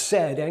God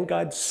said, and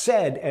God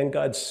said, and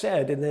God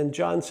said. And then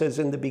John says,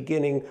 in the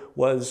beginning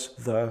was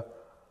the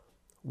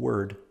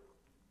Word.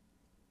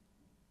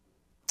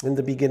 In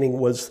the beginning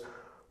was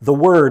the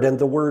Word, and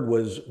the Word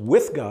was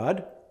with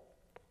God,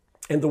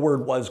 and the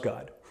Word was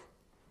God.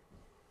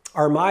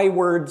 Are my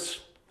words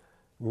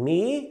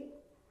me,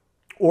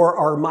 or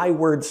are my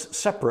words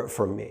separate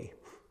from me?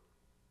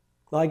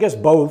 Well, I guess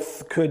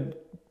both could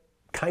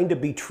kind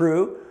of be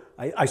true.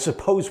 I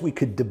suppose we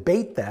could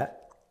debate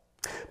that.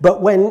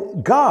 But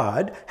when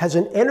God has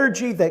an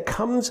energy that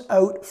comes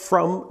out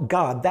from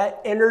God,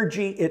 that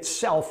energy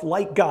itself,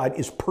 like God,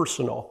 is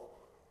personal.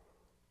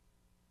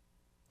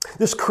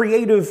 This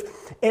creative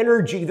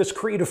energy, this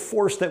creative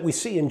force that we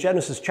see in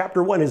Genesis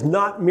chapter 1 is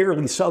not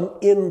merely some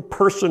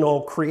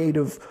impersonal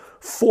creative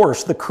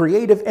force. The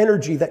creative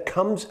energy that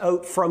comes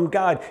out from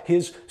God,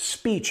 His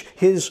speech,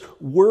 His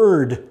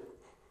word.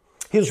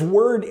 His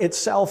word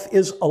itself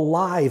is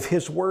alive.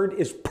 His word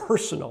is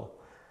personal.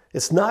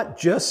 It's not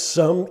just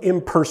some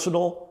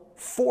impersonal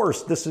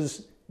force. This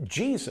is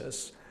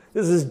Jesus.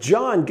 This is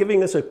John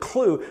giving us a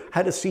clue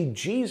how to see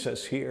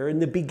Jesus here. In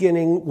the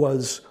beginning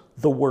was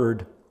the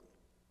Word.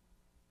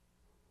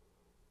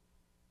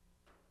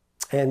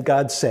 And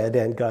God said,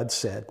 and God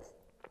said.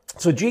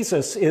 So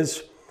Jesus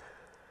is,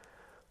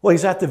 well,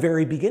 he's at the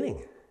very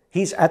beginning.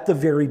 He's at the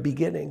very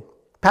beginning.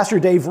 Pastor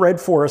Dave read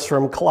for us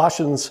from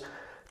Colossians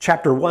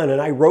chapter 1,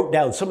 and I wrote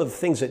down some of the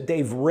things that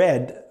Dave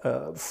read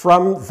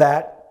from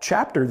that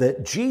chapter,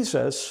 that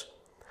Jesus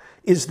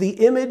is the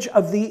image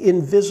of the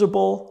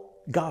invisible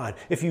God.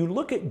 If you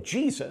look at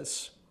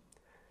Jesus,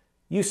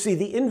 you see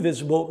the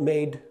invisible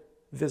made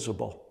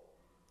visible.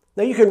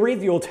 Now, you can read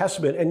the Old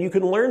Testament and you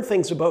can learn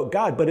things about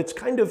God, but it's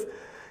kind of,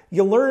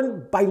 you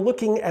learn by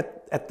looking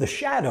at the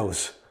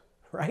shadows,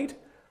 right?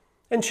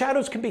 And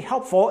shadows can be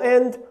helpful,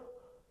 and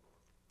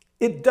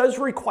it does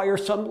require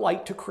some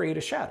light to create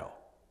a shadow.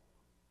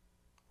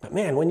 But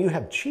man, when you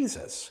have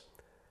Jesus,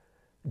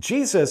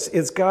 Jesus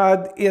is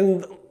God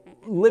in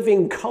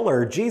living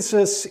color.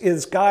 Jesus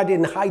is God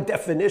in high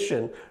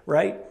definition,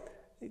 right?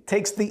 He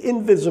takes the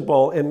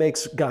invisible and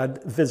makes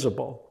God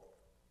visible.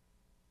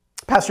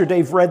 Pastor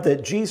Dave read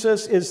that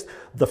Jesus is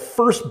the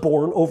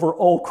firstborn over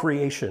all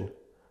creation.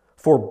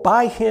 For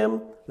by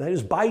him, that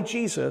is by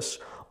Jesus,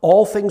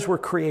 all things were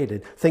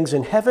created, things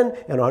in heaven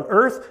and on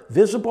earth,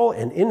 visible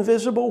and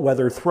invisible,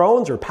 whether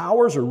thrones or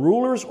powers or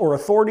rulers or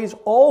authorities,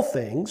 all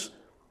things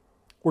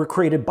were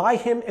created by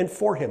him and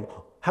for him.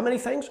 How many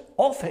things?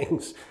 All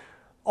things.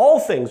 All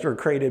things were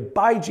created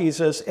by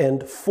Jesus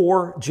and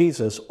for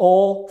Jesus.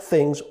 All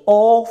things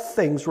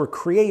were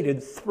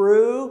created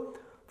through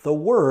the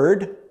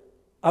Word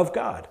of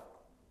God.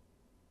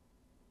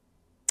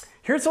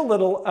 Here's a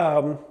little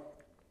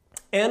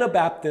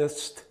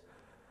Anabaptist,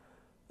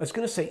 I was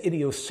going to say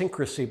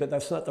idiosyncrasy, but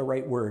that's not the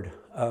right word.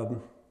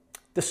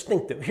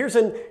 Distinctive. Here's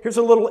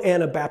a little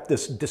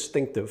Anabaptist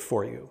distinctive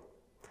for you.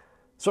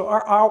 So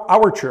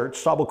our church,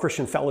 Stouble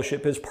Christian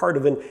Fellowship, is part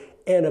of an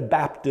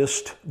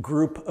Anabaptist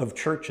group of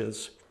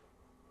churches.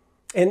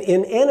 And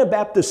in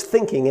Anabaptist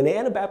thinking, in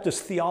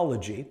Anabaptist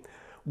theology,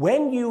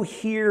 when you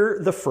hear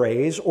the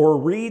phrase or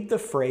read the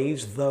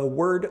phrase, the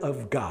Word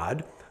of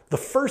God, the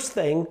first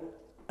thing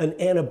an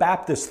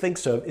Anabaptist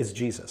thinks of is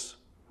Jesus.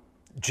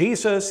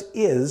 Jesus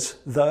is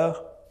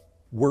the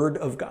Word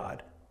of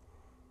God.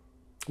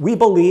 We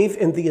believe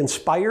in the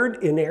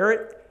inspired,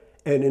 inerrant,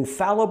 and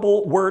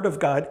infallible Word of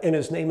God, and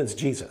His name is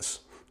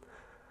Jesus.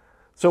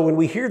 So when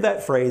we hear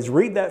that phrase,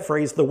 read that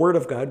phrase, the Word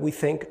of God, we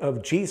think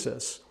of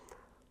Jesus,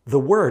 the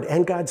Word.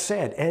 And God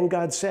said, and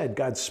God said.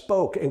 God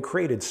spoke and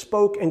created,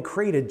 spoke and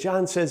created.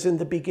 John says, in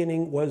the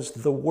beginning was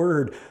the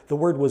Word. The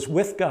Word was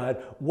with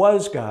God,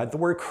 was God. The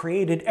Word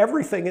created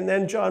everything. And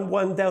then John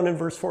 1 down in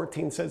verse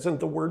 14 says, and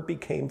the Word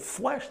became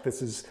flesh.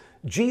 This is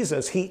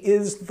Jesus. He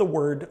is the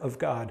Word of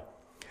God.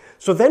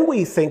 So then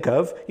we think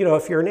of,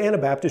 if you're an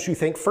Anabaptist, you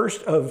think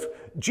first of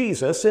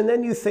Jesus, and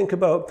then you think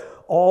about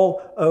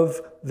all of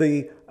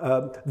the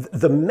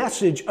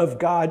message of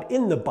God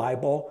in the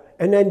Bible,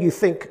 and then you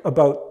think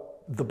about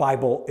the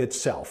Bible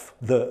itself,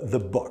 the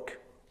book.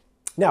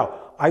 Now,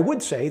 I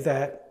would say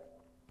that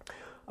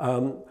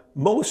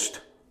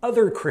most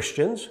other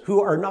Christians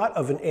who are not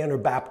of an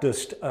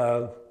Anabaptist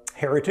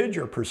heritage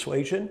or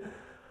persuasion,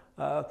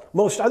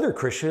 most other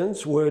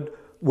Christians would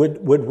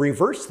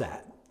reverse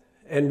that.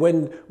 And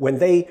when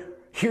they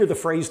hear the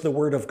phrase, the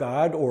Word of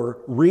God, or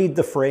read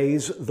the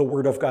phrase, the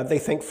Word of God, they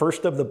think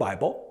first of the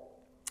Bible,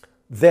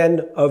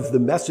 then of the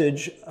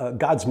message,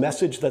 God's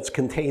message that's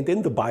contained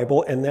in the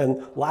Bible, and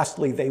then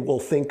lastly, they will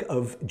think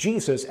of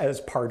Jesus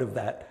as part of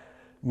that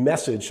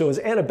message. So as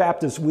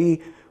Anabaptists,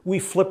 we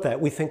flip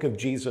that. We think of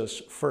Jesus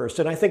first.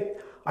 And I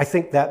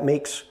think that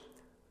makes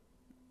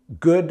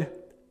good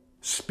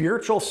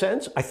spiritual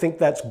sense. I think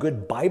that's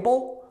good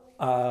Bible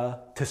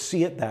to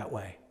see it that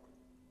way.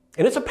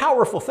 And it's a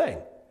powerful thing.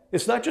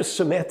 It's not just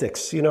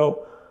semantics,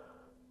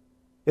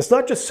 It's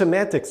not just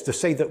semantics to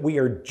say that we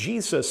are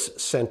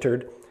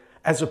Jesus-centered.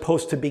 as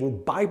opposed to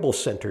being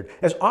Bible-centered.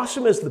 As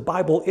awesome as the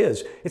Bible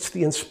is, it's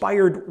the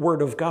inspired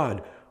Word of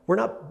God. We're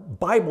not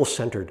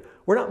Bible-centered.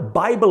 We're not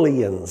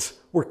Bibleans.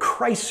 We're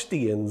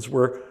Christians.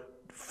 We're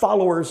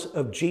followers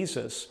of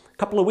Jesus. A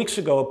couple of weeks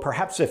ago,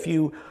 perhaps if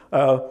you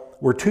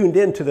were tuned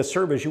in to the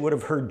service, you would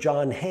have heard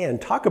John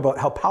Hand talk about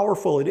how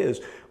powerful it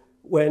is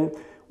when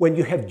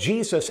you have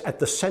Jesus at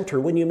the center,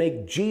 when you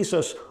make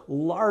Jesus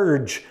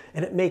large,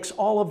 and it makes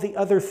all of the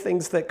other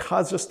things that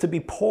cause us to be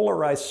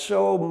polarized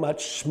so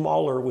much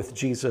smaller with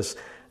Jesus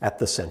at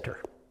the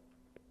center.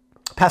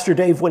 Pastor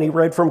Dave, when he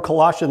read from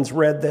Colossians,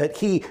 read that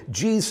he,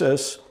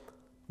 Jesus,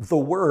 the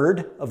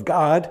Word of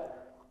God,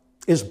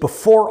 is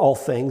before all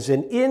things,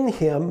 and in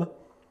him,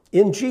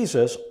 in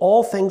Jesus,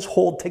 all things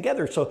hold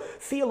together. So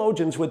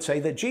theologians would say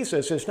that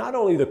Jesus is not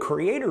only the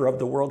creator of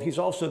the world, he's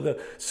also the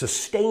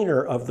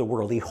sustainer of the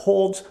world. He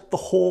holds the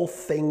whole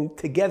thing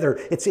together.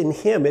 It's in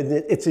him and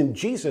it's in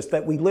Jesus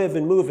that we live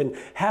and move and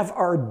have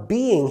our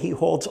being. He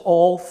holds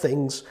all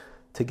things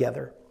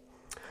together.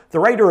 The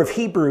writer of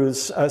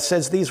Hebrews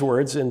says these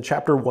words in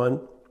chapter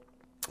 1,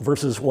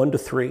 verses 1 to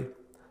 3.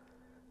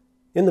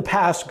 In the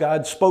past,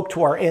 God spoke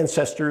to our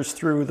ancestors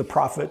through the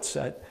prophets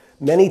at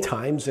many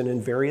times and in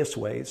various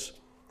ways.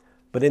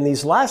 But in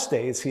these last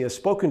days, he has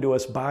spoken to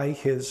us by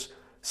his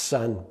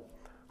Son,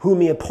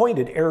 whom he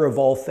appointed heir of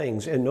all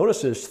things. And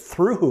notice this,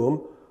 through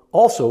whom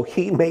also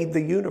he made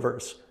the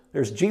universe.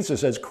 There's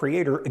Jesus as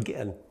creator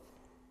again.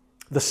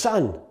 The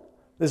Son,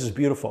 this is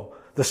beautiful.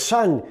 The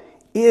Son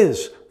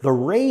is the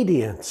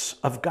radiance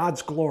of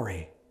God's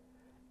glory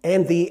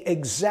and the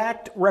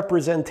exact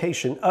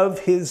representation of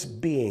his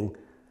being,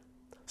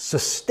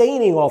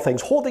 sustaining all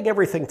things, holding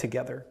everything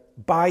together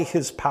by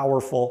his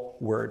powerful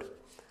word.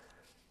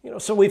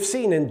 So we've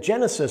seen in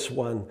Genesis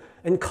 1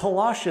 and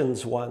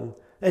Colossians 1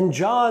 and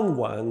John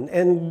 1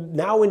 and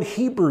now in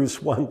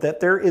Hebrews 1 that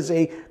there is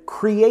a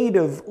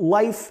creative,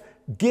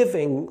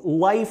 life-giving,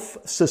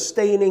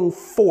 life-sustaining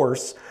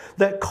force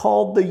that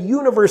called the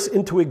universe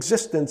into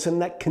existence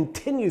and that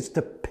continues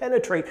to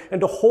penetrate and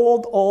to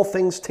hold all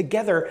things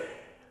together.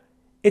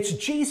 It's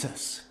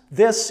Jesus.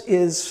 This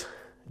is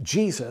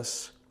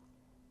Jesus.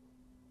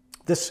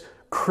 This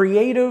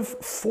creative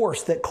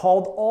force that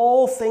called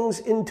all things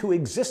into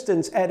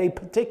existence at a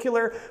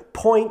particular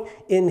point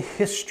in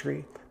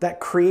history. That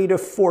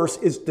creative force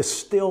is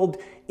distilled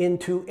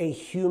into a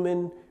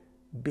human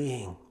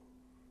being.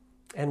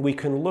 And we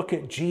can look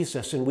at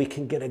Jesus and we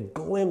can get a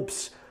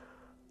glimpse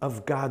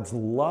of God's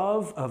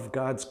love, of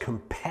God's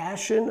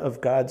compassion,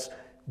 of God's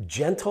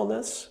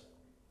gentleness.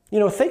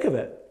 Think of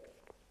it.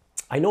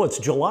 I know it's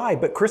July,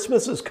 but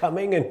Christmas is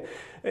coming, and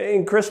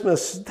in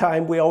Christmas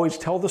time, we always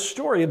tell the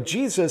story of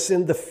Jesus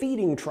in the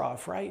feeding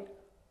trough, right?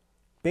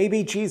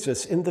 Baby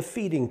Jesus in the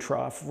feeding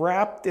trough,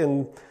 wrapped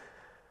in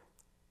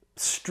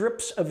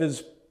strips of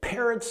his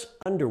parents'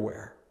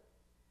 underwear,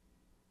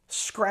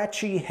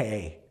 scratchy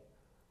hay,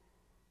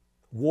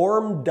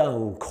 warm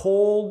dung,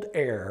 cold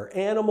air,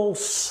 animal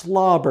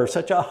slobber,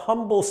 such a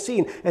humble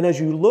scene. And as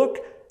you look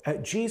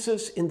at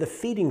Jesus in the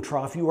feeding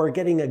trough, you are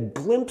getting a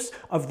glimpse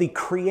of the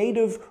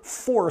creative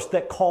force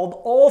that called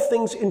all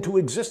things into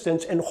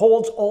existence and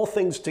holds all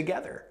things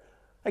together.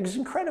 It's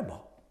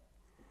incredible.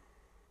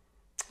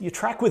 You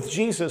track with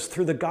Jesus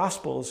through the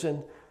Gospels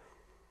and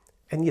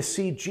you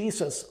see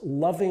Jesus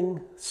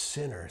loving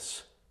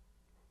sinners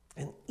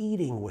and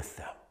eating with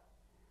them.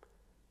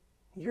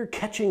 You're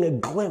catching a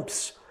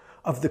glimpse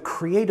of the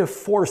creative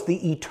force,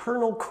 the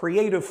eternal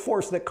creative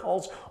force that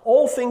calls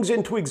all things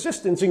into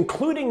existence,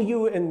 including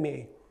you and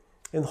me,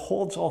 and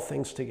holds all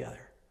things together.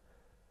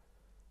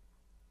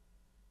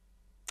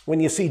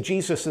 When you see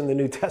Jesus in the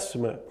New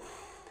Testament,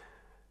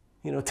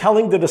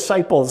 telling the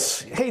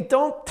disciples, hey,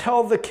 don't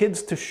tell the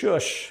kids to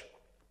shush.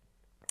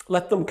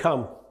 Let them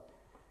come.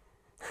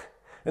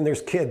 And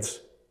there's kids,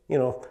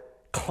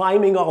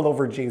 climbing all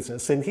over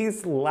Jesus, and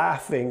he's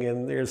laughing,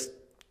 and there's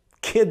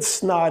kid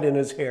snot in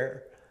his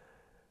hair.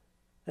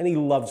 And he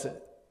loves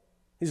it.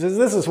 He says,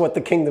 this is what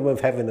the kingdom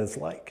of heaven is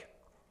like.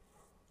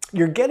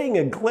 You're getting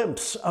a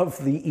glimpse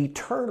of the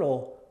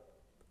eternal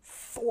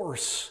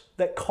force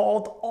that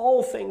called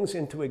all things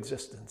into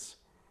existence.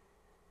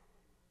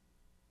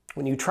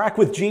 When you track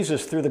with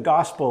Jesus through the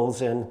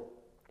Gospels and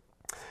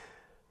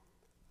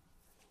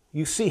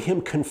you see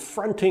him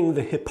confronting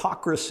the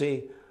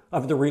hypocrisy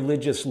of the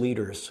religious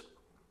leaders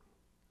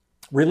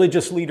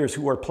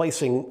who are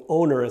placing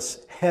onerous,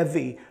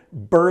 heavy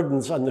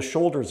burdens on the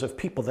shoulders of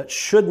people that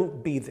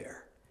shouldn't be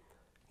there.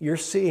 You're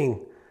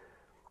seeing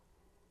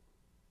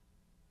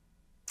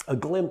a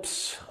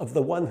glimpse of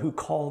the one who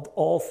called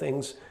all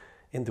things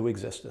into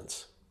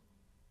existence.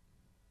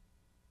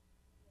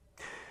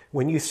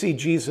 When you see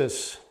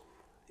Jesus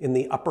in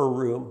the upper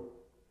room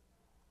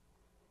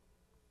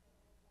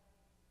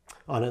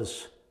on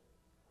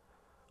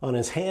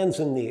his hands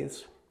and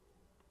knees,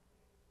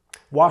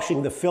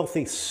 washing the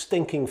filthy,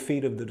 stinking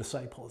feet of the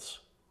disciples,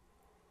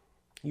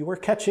 you are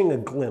catching a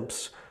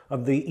glimpse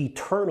of the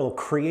eternal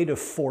creative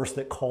force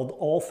that called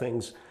all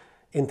things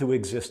into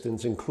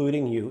existence,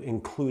 including you,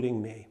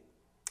 including me.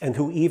 and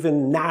who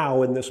even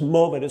now in this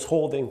moment is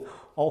holding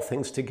all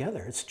things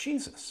together. It's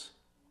Jesus.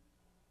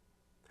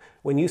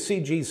 When you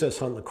see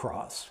Jesus on the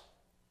cross,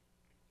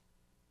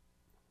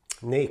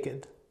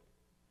 naked,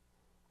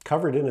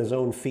 covered in his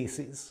own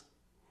feces,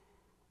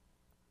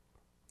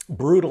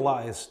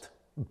 brutalized,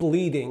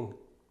 bleeding,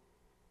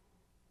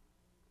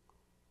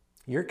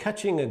 you're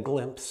catching a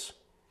glimpse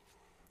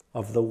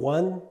of the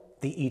one,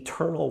 the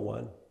eternal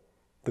one,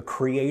 the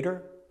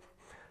Creator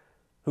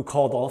who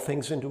called all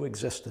things into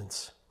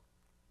existence.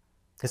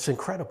 It's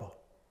incredible.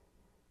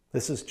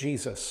 This is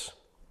Jesus.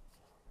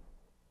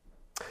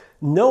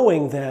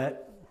 Knowing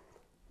that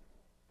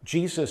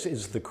Jesus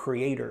is the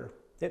Creator,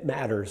 it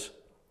matters.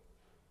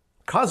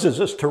 Causes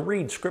us to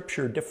read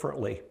Scripture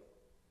differently,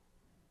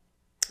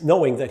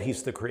 knowing that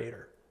he's the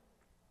Creator.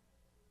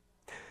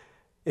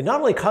 It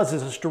not only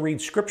causes us to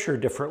read Scripture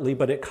differently,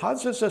 but it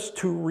causes us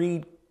to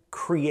read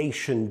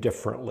creation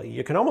differently.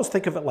 You can almost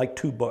think of it like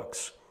two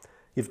books.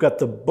 You've got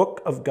the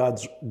book of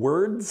God's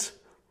words,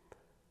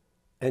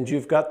 and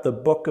you've got the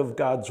book of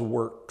God's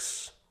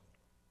works.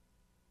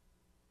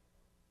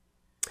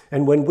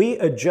 And when we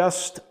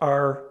adjust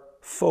our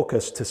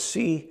focus to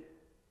see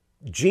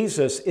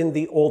Jesus in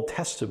the Old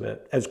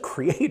Testament as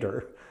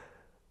Creator,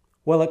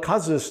 well, it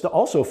causes us to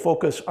also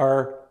focus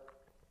our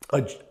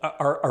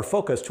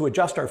focus, to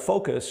adjust our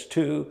focus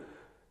to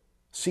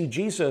see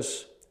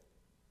Jesus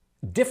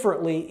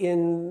differently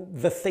in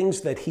the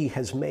things that he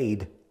has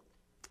made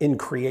in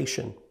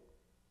creation.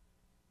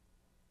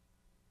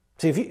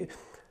 See, if you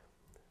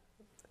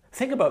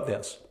think about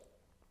this,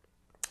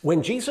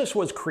 when Jesus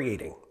was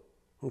creating,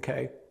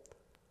 okay,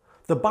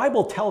 the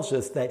Bible tells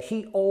us that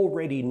he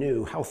already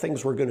knew how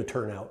things were going to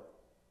turn out.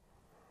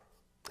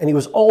 And he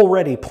was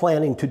already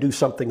planning to do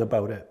something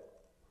about it.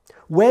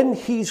 When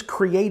he's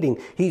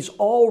creating, he's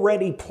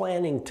already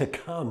planning to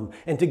come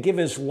and to give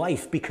his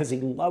life because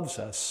he loves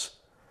us.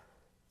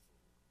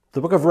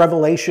 The book of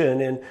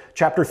Revelation in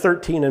chapter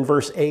 13 and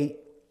verse 8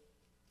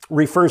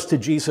 refers to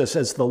Jesus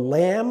as the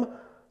Lamb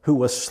who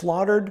was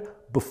slaughtered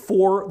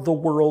before the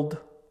world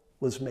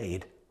was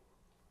made.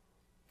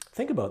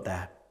 Think about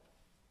that.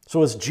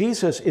 So as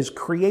Jesus is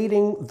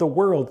creating the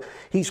world,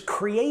 he's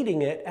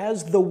creating it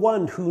as the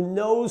one who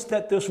knows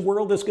that this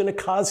world is going to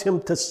cause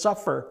him to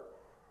suffer.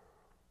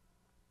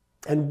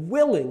 And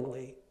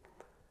willingly,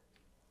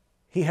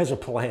 he has a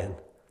plan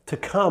to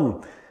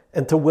come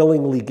and to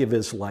willingly give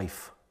his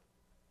life.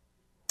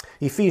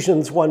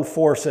 Ephesians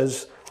 1:4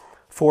 says,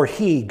 "For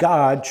he,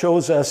 God,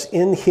 chose us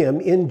in him,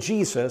 in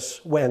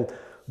Jesus, when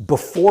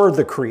before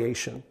the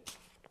creation,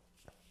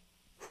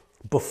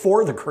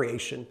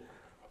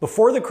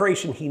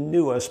 he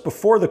knew us.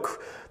 Before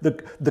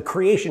the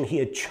creation, he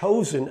had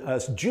chosen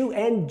us, Jew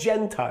and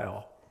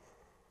Gentile.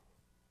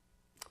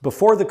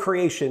 Before the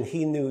creation,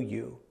 he knew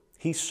you.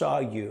 He saw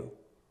you.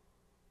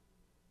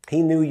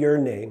 He knew your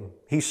name.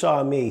 He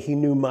saw me. He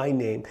knew my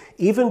name.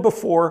 Even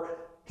before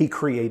he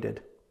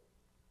created.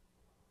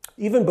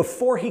 Even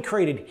before he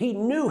created, he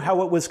knew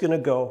how it was going to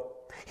go.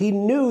 He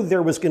knew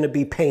there was going to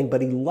be pain,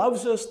 but he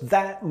loves us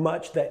that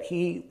much that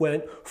he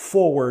went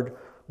forward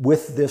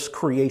with this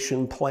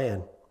creation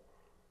plan.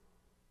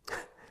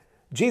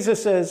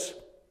 Jesus says,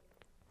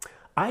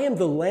 I am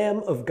the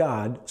Lamb of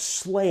God,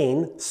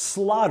 slain,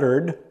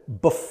 slaughtered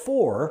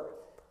before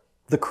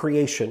the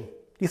creation.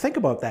 You think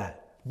about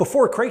that.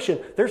 Before creation,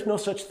 there's no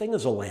such thing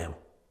as a lamb.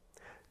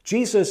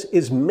 Jesus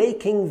is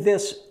making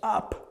this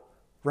up,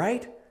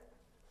 right?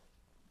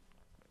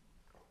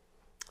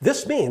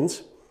 This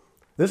means,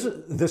 this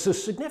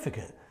is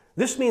significant.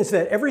 This means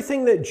that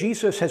everything that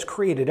Jesus has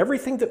created,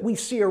 everything that we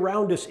see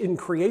around us in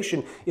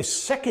creation is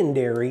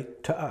secondary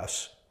to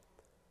us.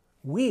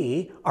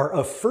 We are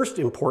of first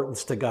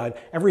importance to God.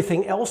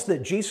 Everything else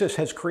that Jesus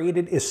has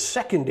created is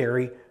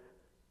secondary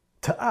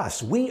to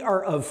us. We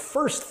are of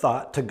first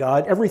thought to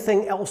God.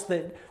 Everything else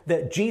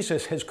that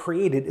Jesus has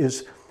created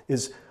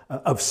is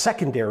of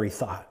secondary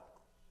thought.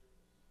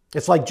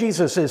 It's like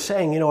Jesus is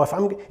saying, if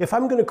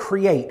I'm going to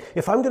create,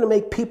 if I'm going to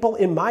make people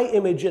in my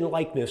image and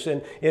likeness,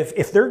 and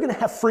if they're going to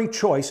have free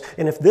choice,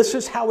 and if this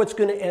is how it's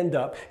going to end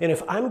up, and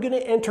if I'm going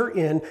to enter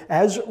in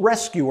as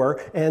rescuer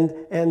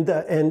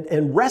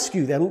and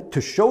rescue them to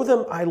show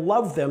them I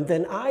love them,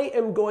 then I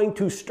am going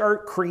to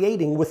start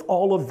creating with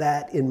all of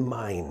that in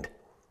mind.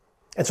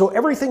 And so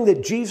everything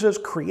that Jesus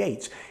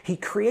creates, he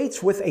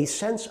creates with a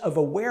sense of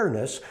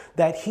awareness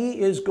that he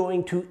is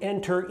going to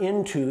enter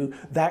into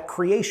that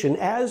creation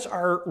as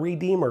our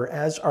Redeemer,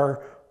 as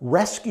our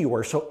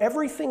rescuer. So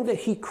everything that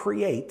he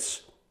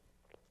creates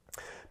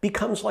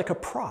becomes like a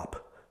prop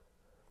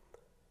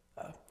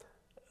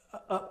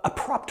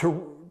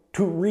to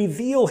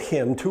reveal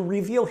him, to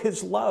reveal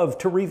his love,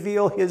 to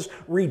reveal his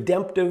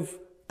redemptive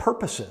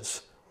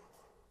purposes.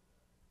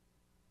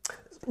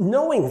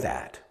 Knowing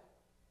that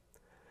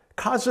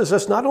causes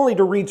us not only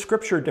to read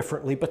Scripture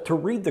differently, but to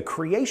read the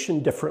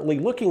creation differently,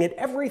 looking at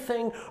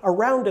everything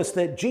around us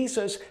that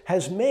Jesus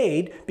has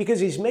made, because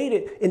he's made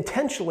it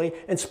intentionally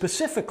and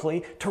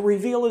specifically to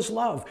reveal his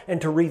love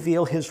and to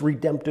reveal his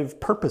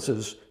redemptive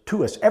purposes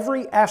to us.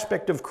 Every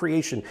aspect of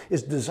creation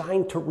is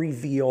designed to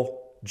reveal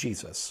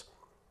Jesus.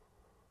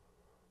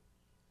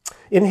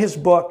 In his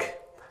book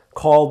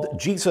called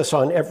Jesus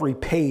on Every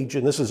Page,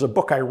 and this is a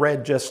book I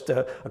read just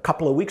a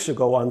couple of weeks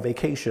ago on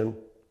vacation,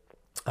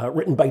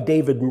 written by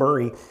David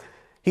Murray,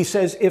 he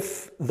says,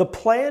 if the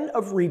plan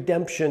of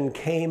redemption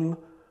came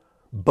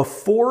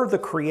before the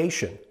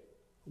creation,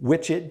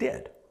 which it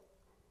did,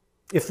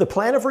 if the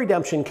plan of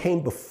redemption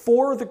came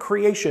before the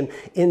creation,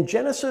 in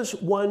Genesis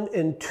 1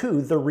 and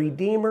 2, the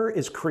Redeemer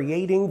is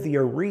creating the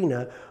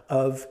arena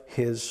of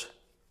his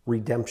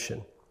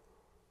redemption.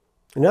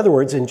 In other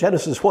words, in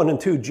Genesis 1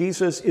 and 2,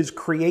 Jesus is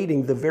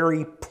creating the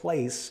very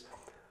place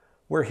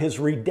where his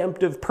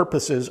redemptive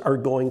purposes are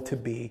going to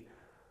be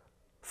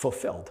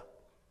fulfilled.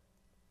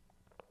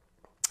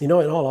 You know,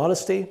 in all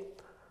honesty,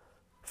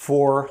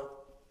 for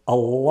a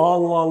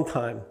long, long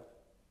time,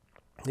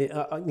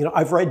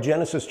 I've read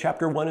Genesis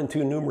chapter 1 and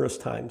 2 numerous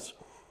times,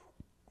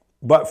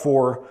 but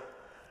for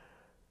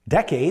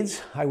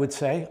decades, I would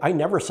say, I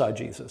never saw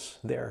Jesus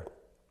there.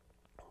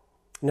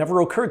 It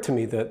never occurred to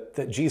me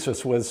that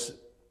Jesus was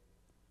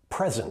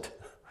present,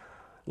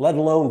 let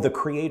alone the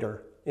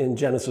creator in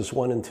Genesis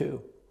 1 and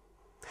 2.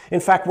 In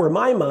fact, where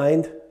my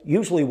mind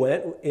usually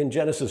went in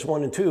Genesis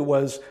 1 and 2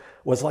 was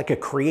like a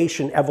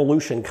creation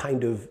evolution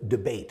kind of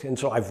debate. And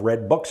so I've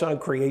read books on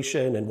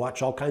creation and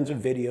watched all kinds of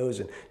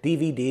videos and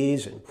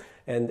DVDs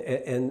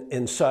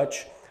and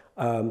such,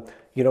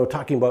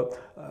 talking about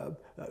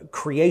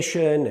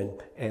creation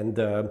and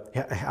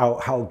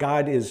how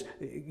God is,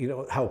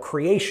 how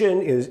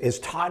creation is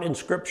taught in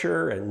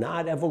Scripture and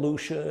not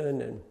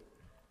evolution.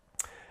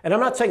 And I'm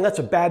not saying that's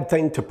a bad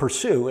thing to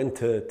pursue and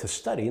to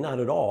study, not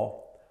at all.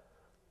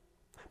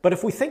 But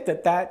if we think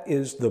that that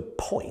is the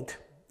point,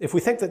 if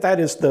we think that that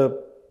is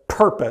the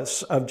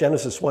purpose of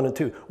Genesis 1 and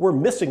 2, we're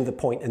missing the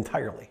point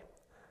entirely.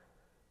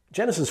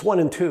 Genesis 1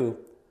 and 2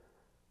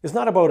 is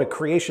not about a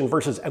creation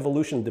versus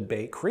evolution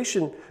debate.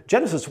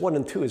 Genesis 1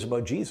 and 2 is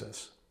about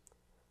Jesus.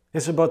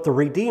 It's about the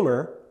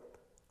Redeemer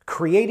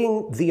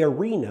creating the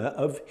arena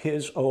of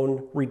his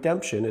own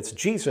redemption. It's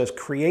Jesus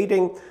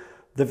creating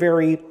the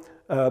very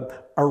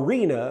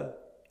arena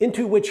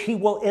into which he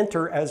will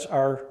enter as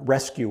our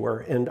rescuer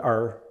and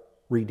our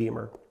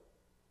Redeemer.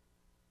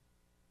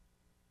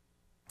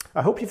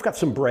 I hope you've got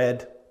some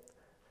bread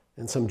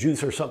and some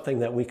juice or something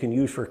that we can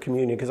use for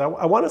communion, because I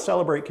want to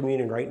celebrate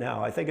communion right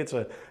now. I think it's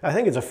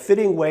a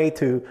fitting way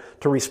to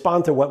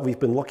respond to what we've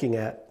been looking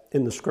at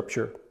in the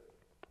Scripture.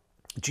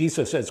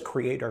 Jesus as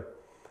creator.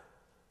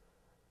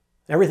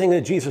 Everything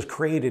that Jesus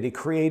created, he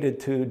created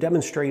to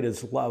demonstrate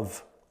his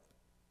love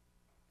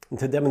and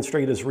to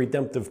demonstrate his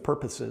redemptive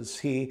purposes.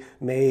 He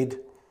made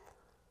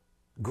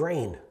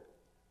grain.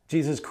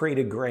 Jesus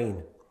created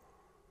grain,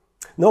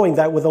 knowing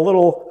that with a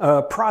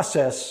little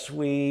process,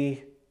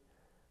 we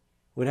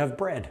would have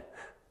bread.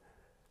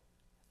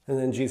 And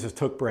then Jesus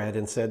took bread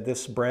and said,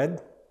 this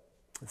bread,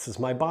 this is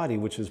my body,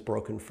 which is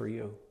broken for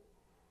you.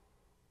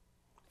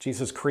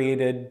 Jesus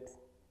created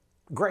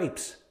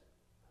grapes,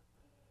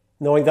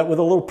 knowing that with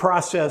a little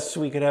process,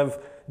 we could have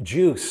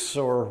juice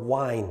or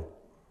wine.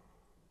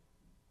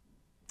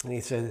 And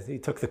he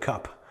took the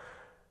cup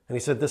and he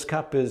said, this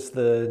cup is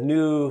the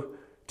New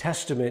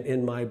Testament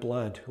in my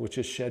blood, which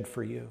is shed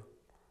for you.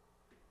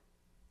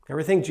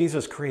 Everything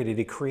Jesus created,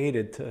 he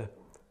created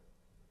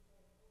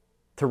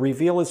to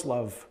reveal his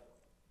love,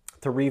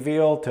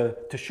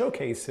 to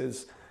showcase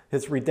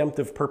his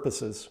redemptive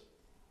purposes.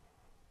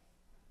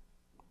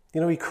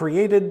 He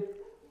created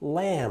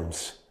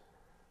lambs,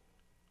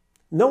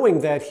 knowing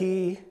that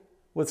he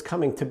was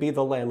coming to be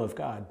the Lamb of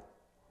God.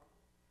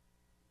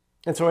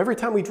 And so every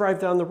time we drive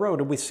down the road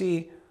and we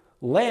see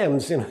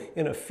lambs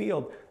in a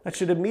field, that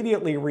should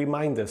immediately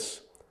remind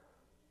us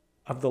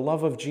of the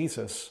love of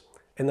Jesus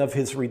and of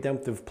his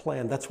redemptive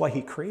plan. That's why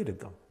he created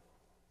them.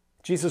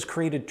 Jesus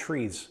created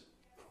trees.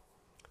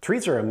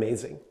 Trees are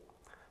amazing.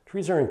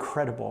 Trees are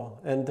incredible.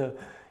 And,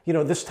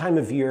 this time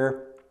of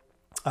year,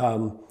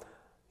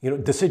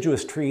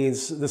 deciduous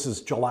trees, this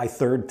is July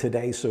 3rd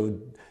today, so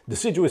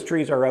deciduous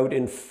trees are out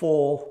in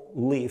full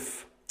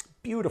leaf.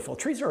 Beautiful.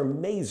 Trees are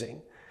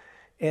amazing.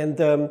 And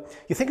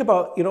you think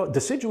about,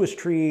 deciduous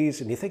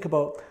trees, and you think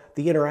about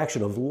the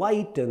interaction of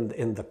light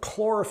and the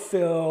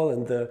chlorophyll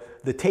and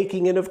the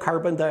taking in of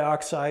carbon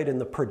dioxide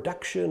and the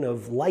production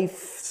of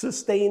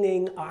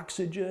life-sustaining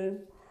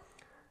oxygen.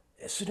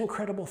 It's an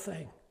incredible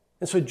thing.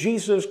 And so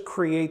Jesus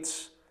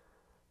creates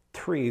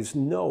trees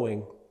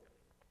knowing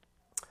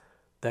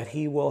that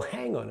he will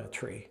hang on a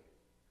tree,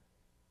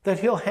 that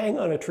he'll hang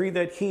on a tree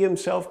that he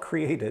himself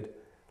created.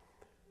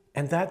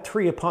 And that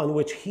tree upon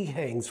which he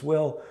hangs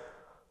will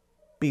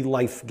be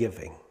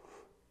life-giving.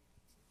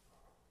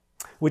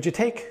 Would you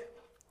take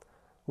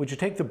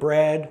the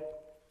bread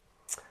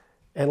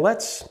and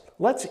let's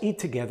eat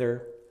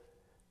together,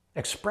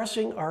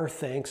 expressing our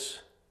thanks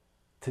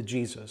to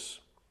Jesus,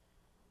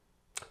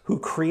 who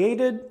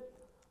created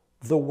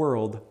the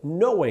world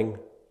knowing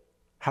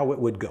how it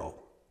would go,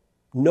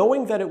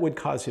 knowing that it would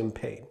cause him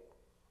pain.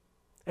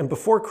 And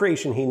before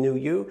creation, he knew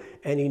you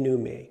and he knew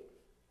me.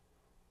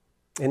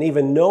 And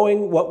even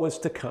knowing what was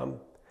to come,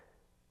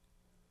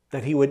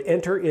 that he would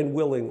enter in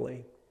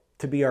willingly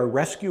to be our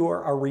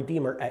rescuer, our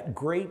redeemer at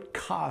great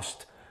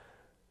cost.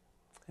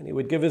 And he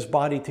would give his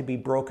body to be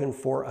broken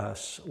for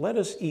us. Let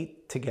us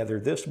eat together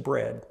this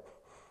bread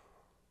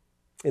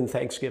in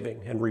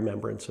thanksgiving and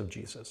remembrance of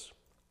Jesus.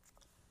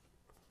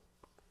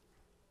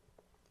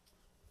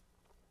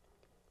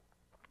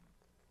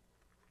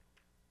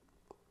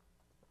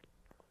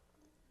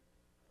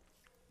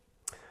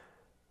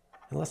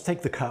 And let's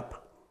take the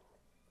cup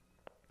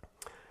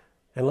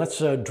and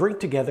let's drink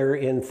together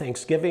in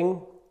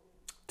thanksgiving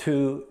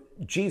to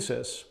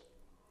Jesus,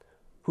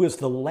 who is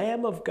the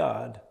Lamb of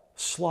God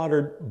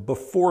slaughtered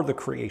before the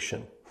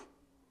creation.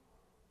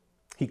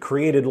 He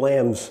created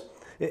lambs.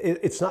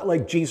 It's not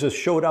like Jesus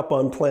showed up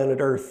on planet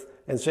Earth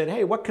and said,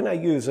 hey, what can I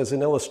use as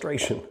an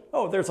illustration?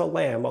 Oh, there's a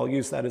lamb. I'll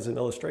use that as an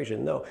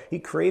illustration. No, he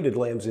created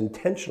lambs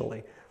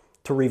intentionally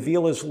to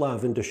reveal his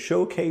love and to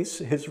showcase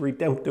his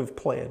redemptive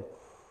plan.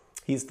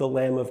 He's the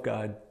Lamb of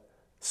God,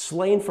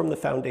 slain from the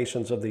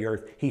foundations of the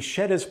earth. He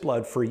shed his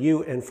blood for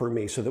you and for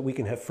me so that we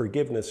can have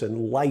forgiveness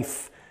and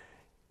life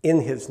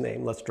in his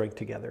name. Let's drink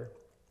together.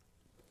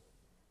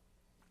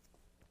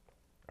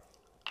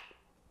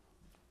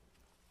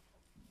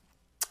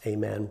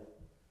 Amen.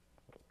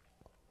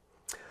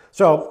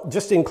 So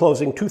just in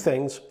closing, two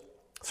things.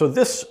 So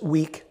this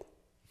week,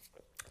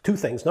 two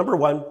things. Number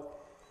one,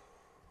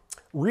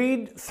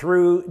 read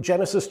through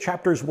Genesis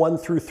chapters 1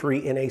 through 3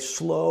 in a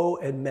slow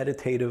and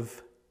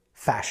meditative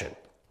fashion.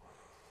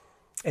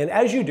 And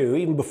as you do,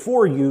 even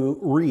before you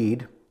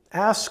read,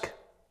 ask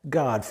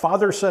God,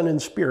 Father, Son,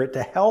 and Spirit,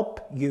 to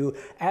help you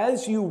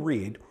as you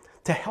read,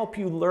 to help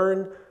you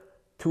learn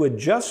to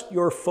adjust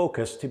your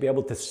focus to be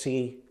able to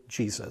see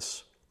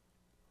Jesus.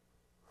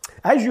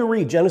 As you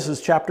read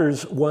Genesis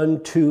chapters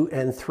 1, 2,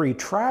 and 3,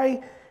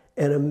 try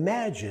and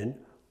imagine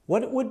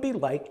what it would be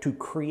like to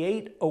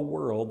create a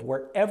world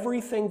where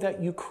everything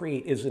that you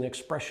create is an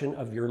expression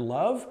of your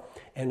love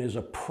and is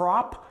a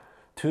prop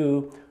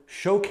to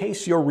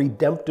showcase your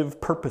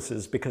redemptive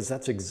purposes, because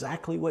that's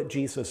exactly what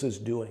Jesus is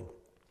doing.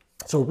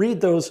 So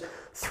read those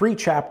 3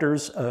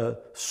 chapters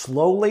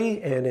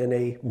slowly and in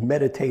a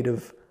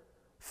meditative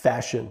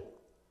fashion.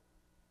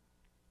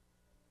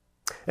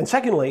 And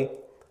secondly,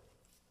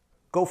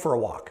 go for a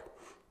walk.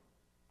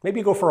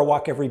 Maybe go for a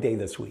walk every day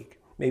this week.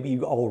 Maybe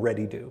you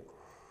already do.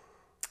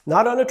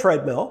 Not on a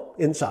treadmill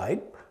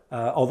inside,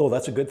 although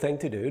that's a good thing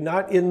to do.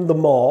 Not in the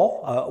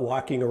mall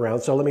walking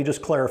around. So let me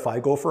just clarify.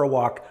 Go for a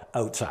walk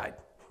outside.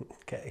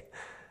 Okay.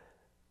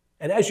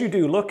 And as you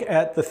do, look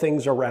at the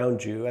things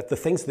around you, at the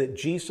things that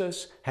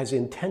Jesus has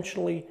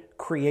intentionally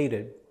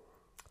created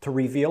to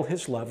reveal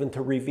his love and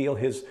to reveal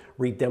his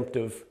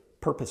redemptive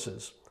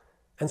purposes.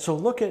 And so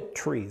look at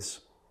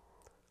trees.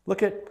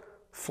 Look at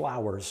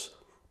flowers.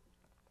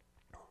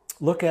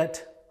 Look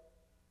at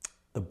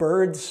the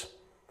birds,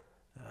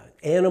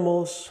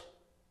 animals,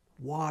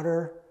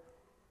 water.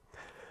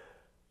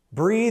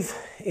 Breathe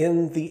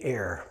in the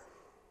air.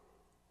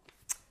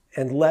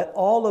 And let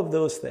all of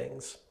those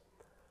things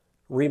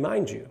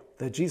remind you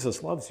that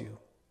Jesus loves you.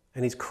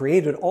 And he's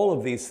created all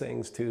of these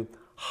things to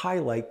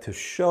highlight, to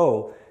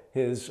show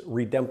his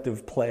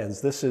redemptive plans.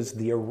 This is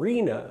the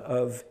arena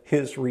of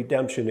his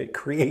redemption. It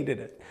created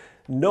it,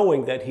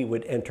 knowing that he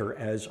would enter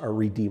as our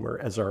Redeemer,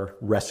 as our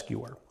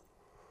rescuer.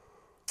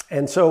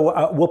 And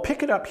so we'll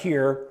pick it up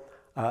here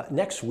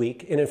next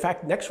week. And in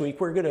fact, next week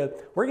we're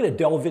gonna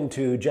delve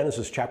into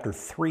Genesis chapter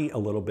 3 a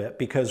little bit,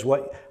 because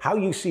how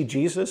you see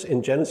Jesus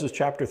in Genesis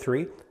chapter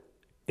 3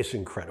 is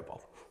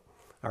incredible.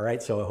 All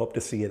right, so I hope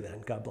to see you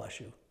then. God bless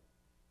you.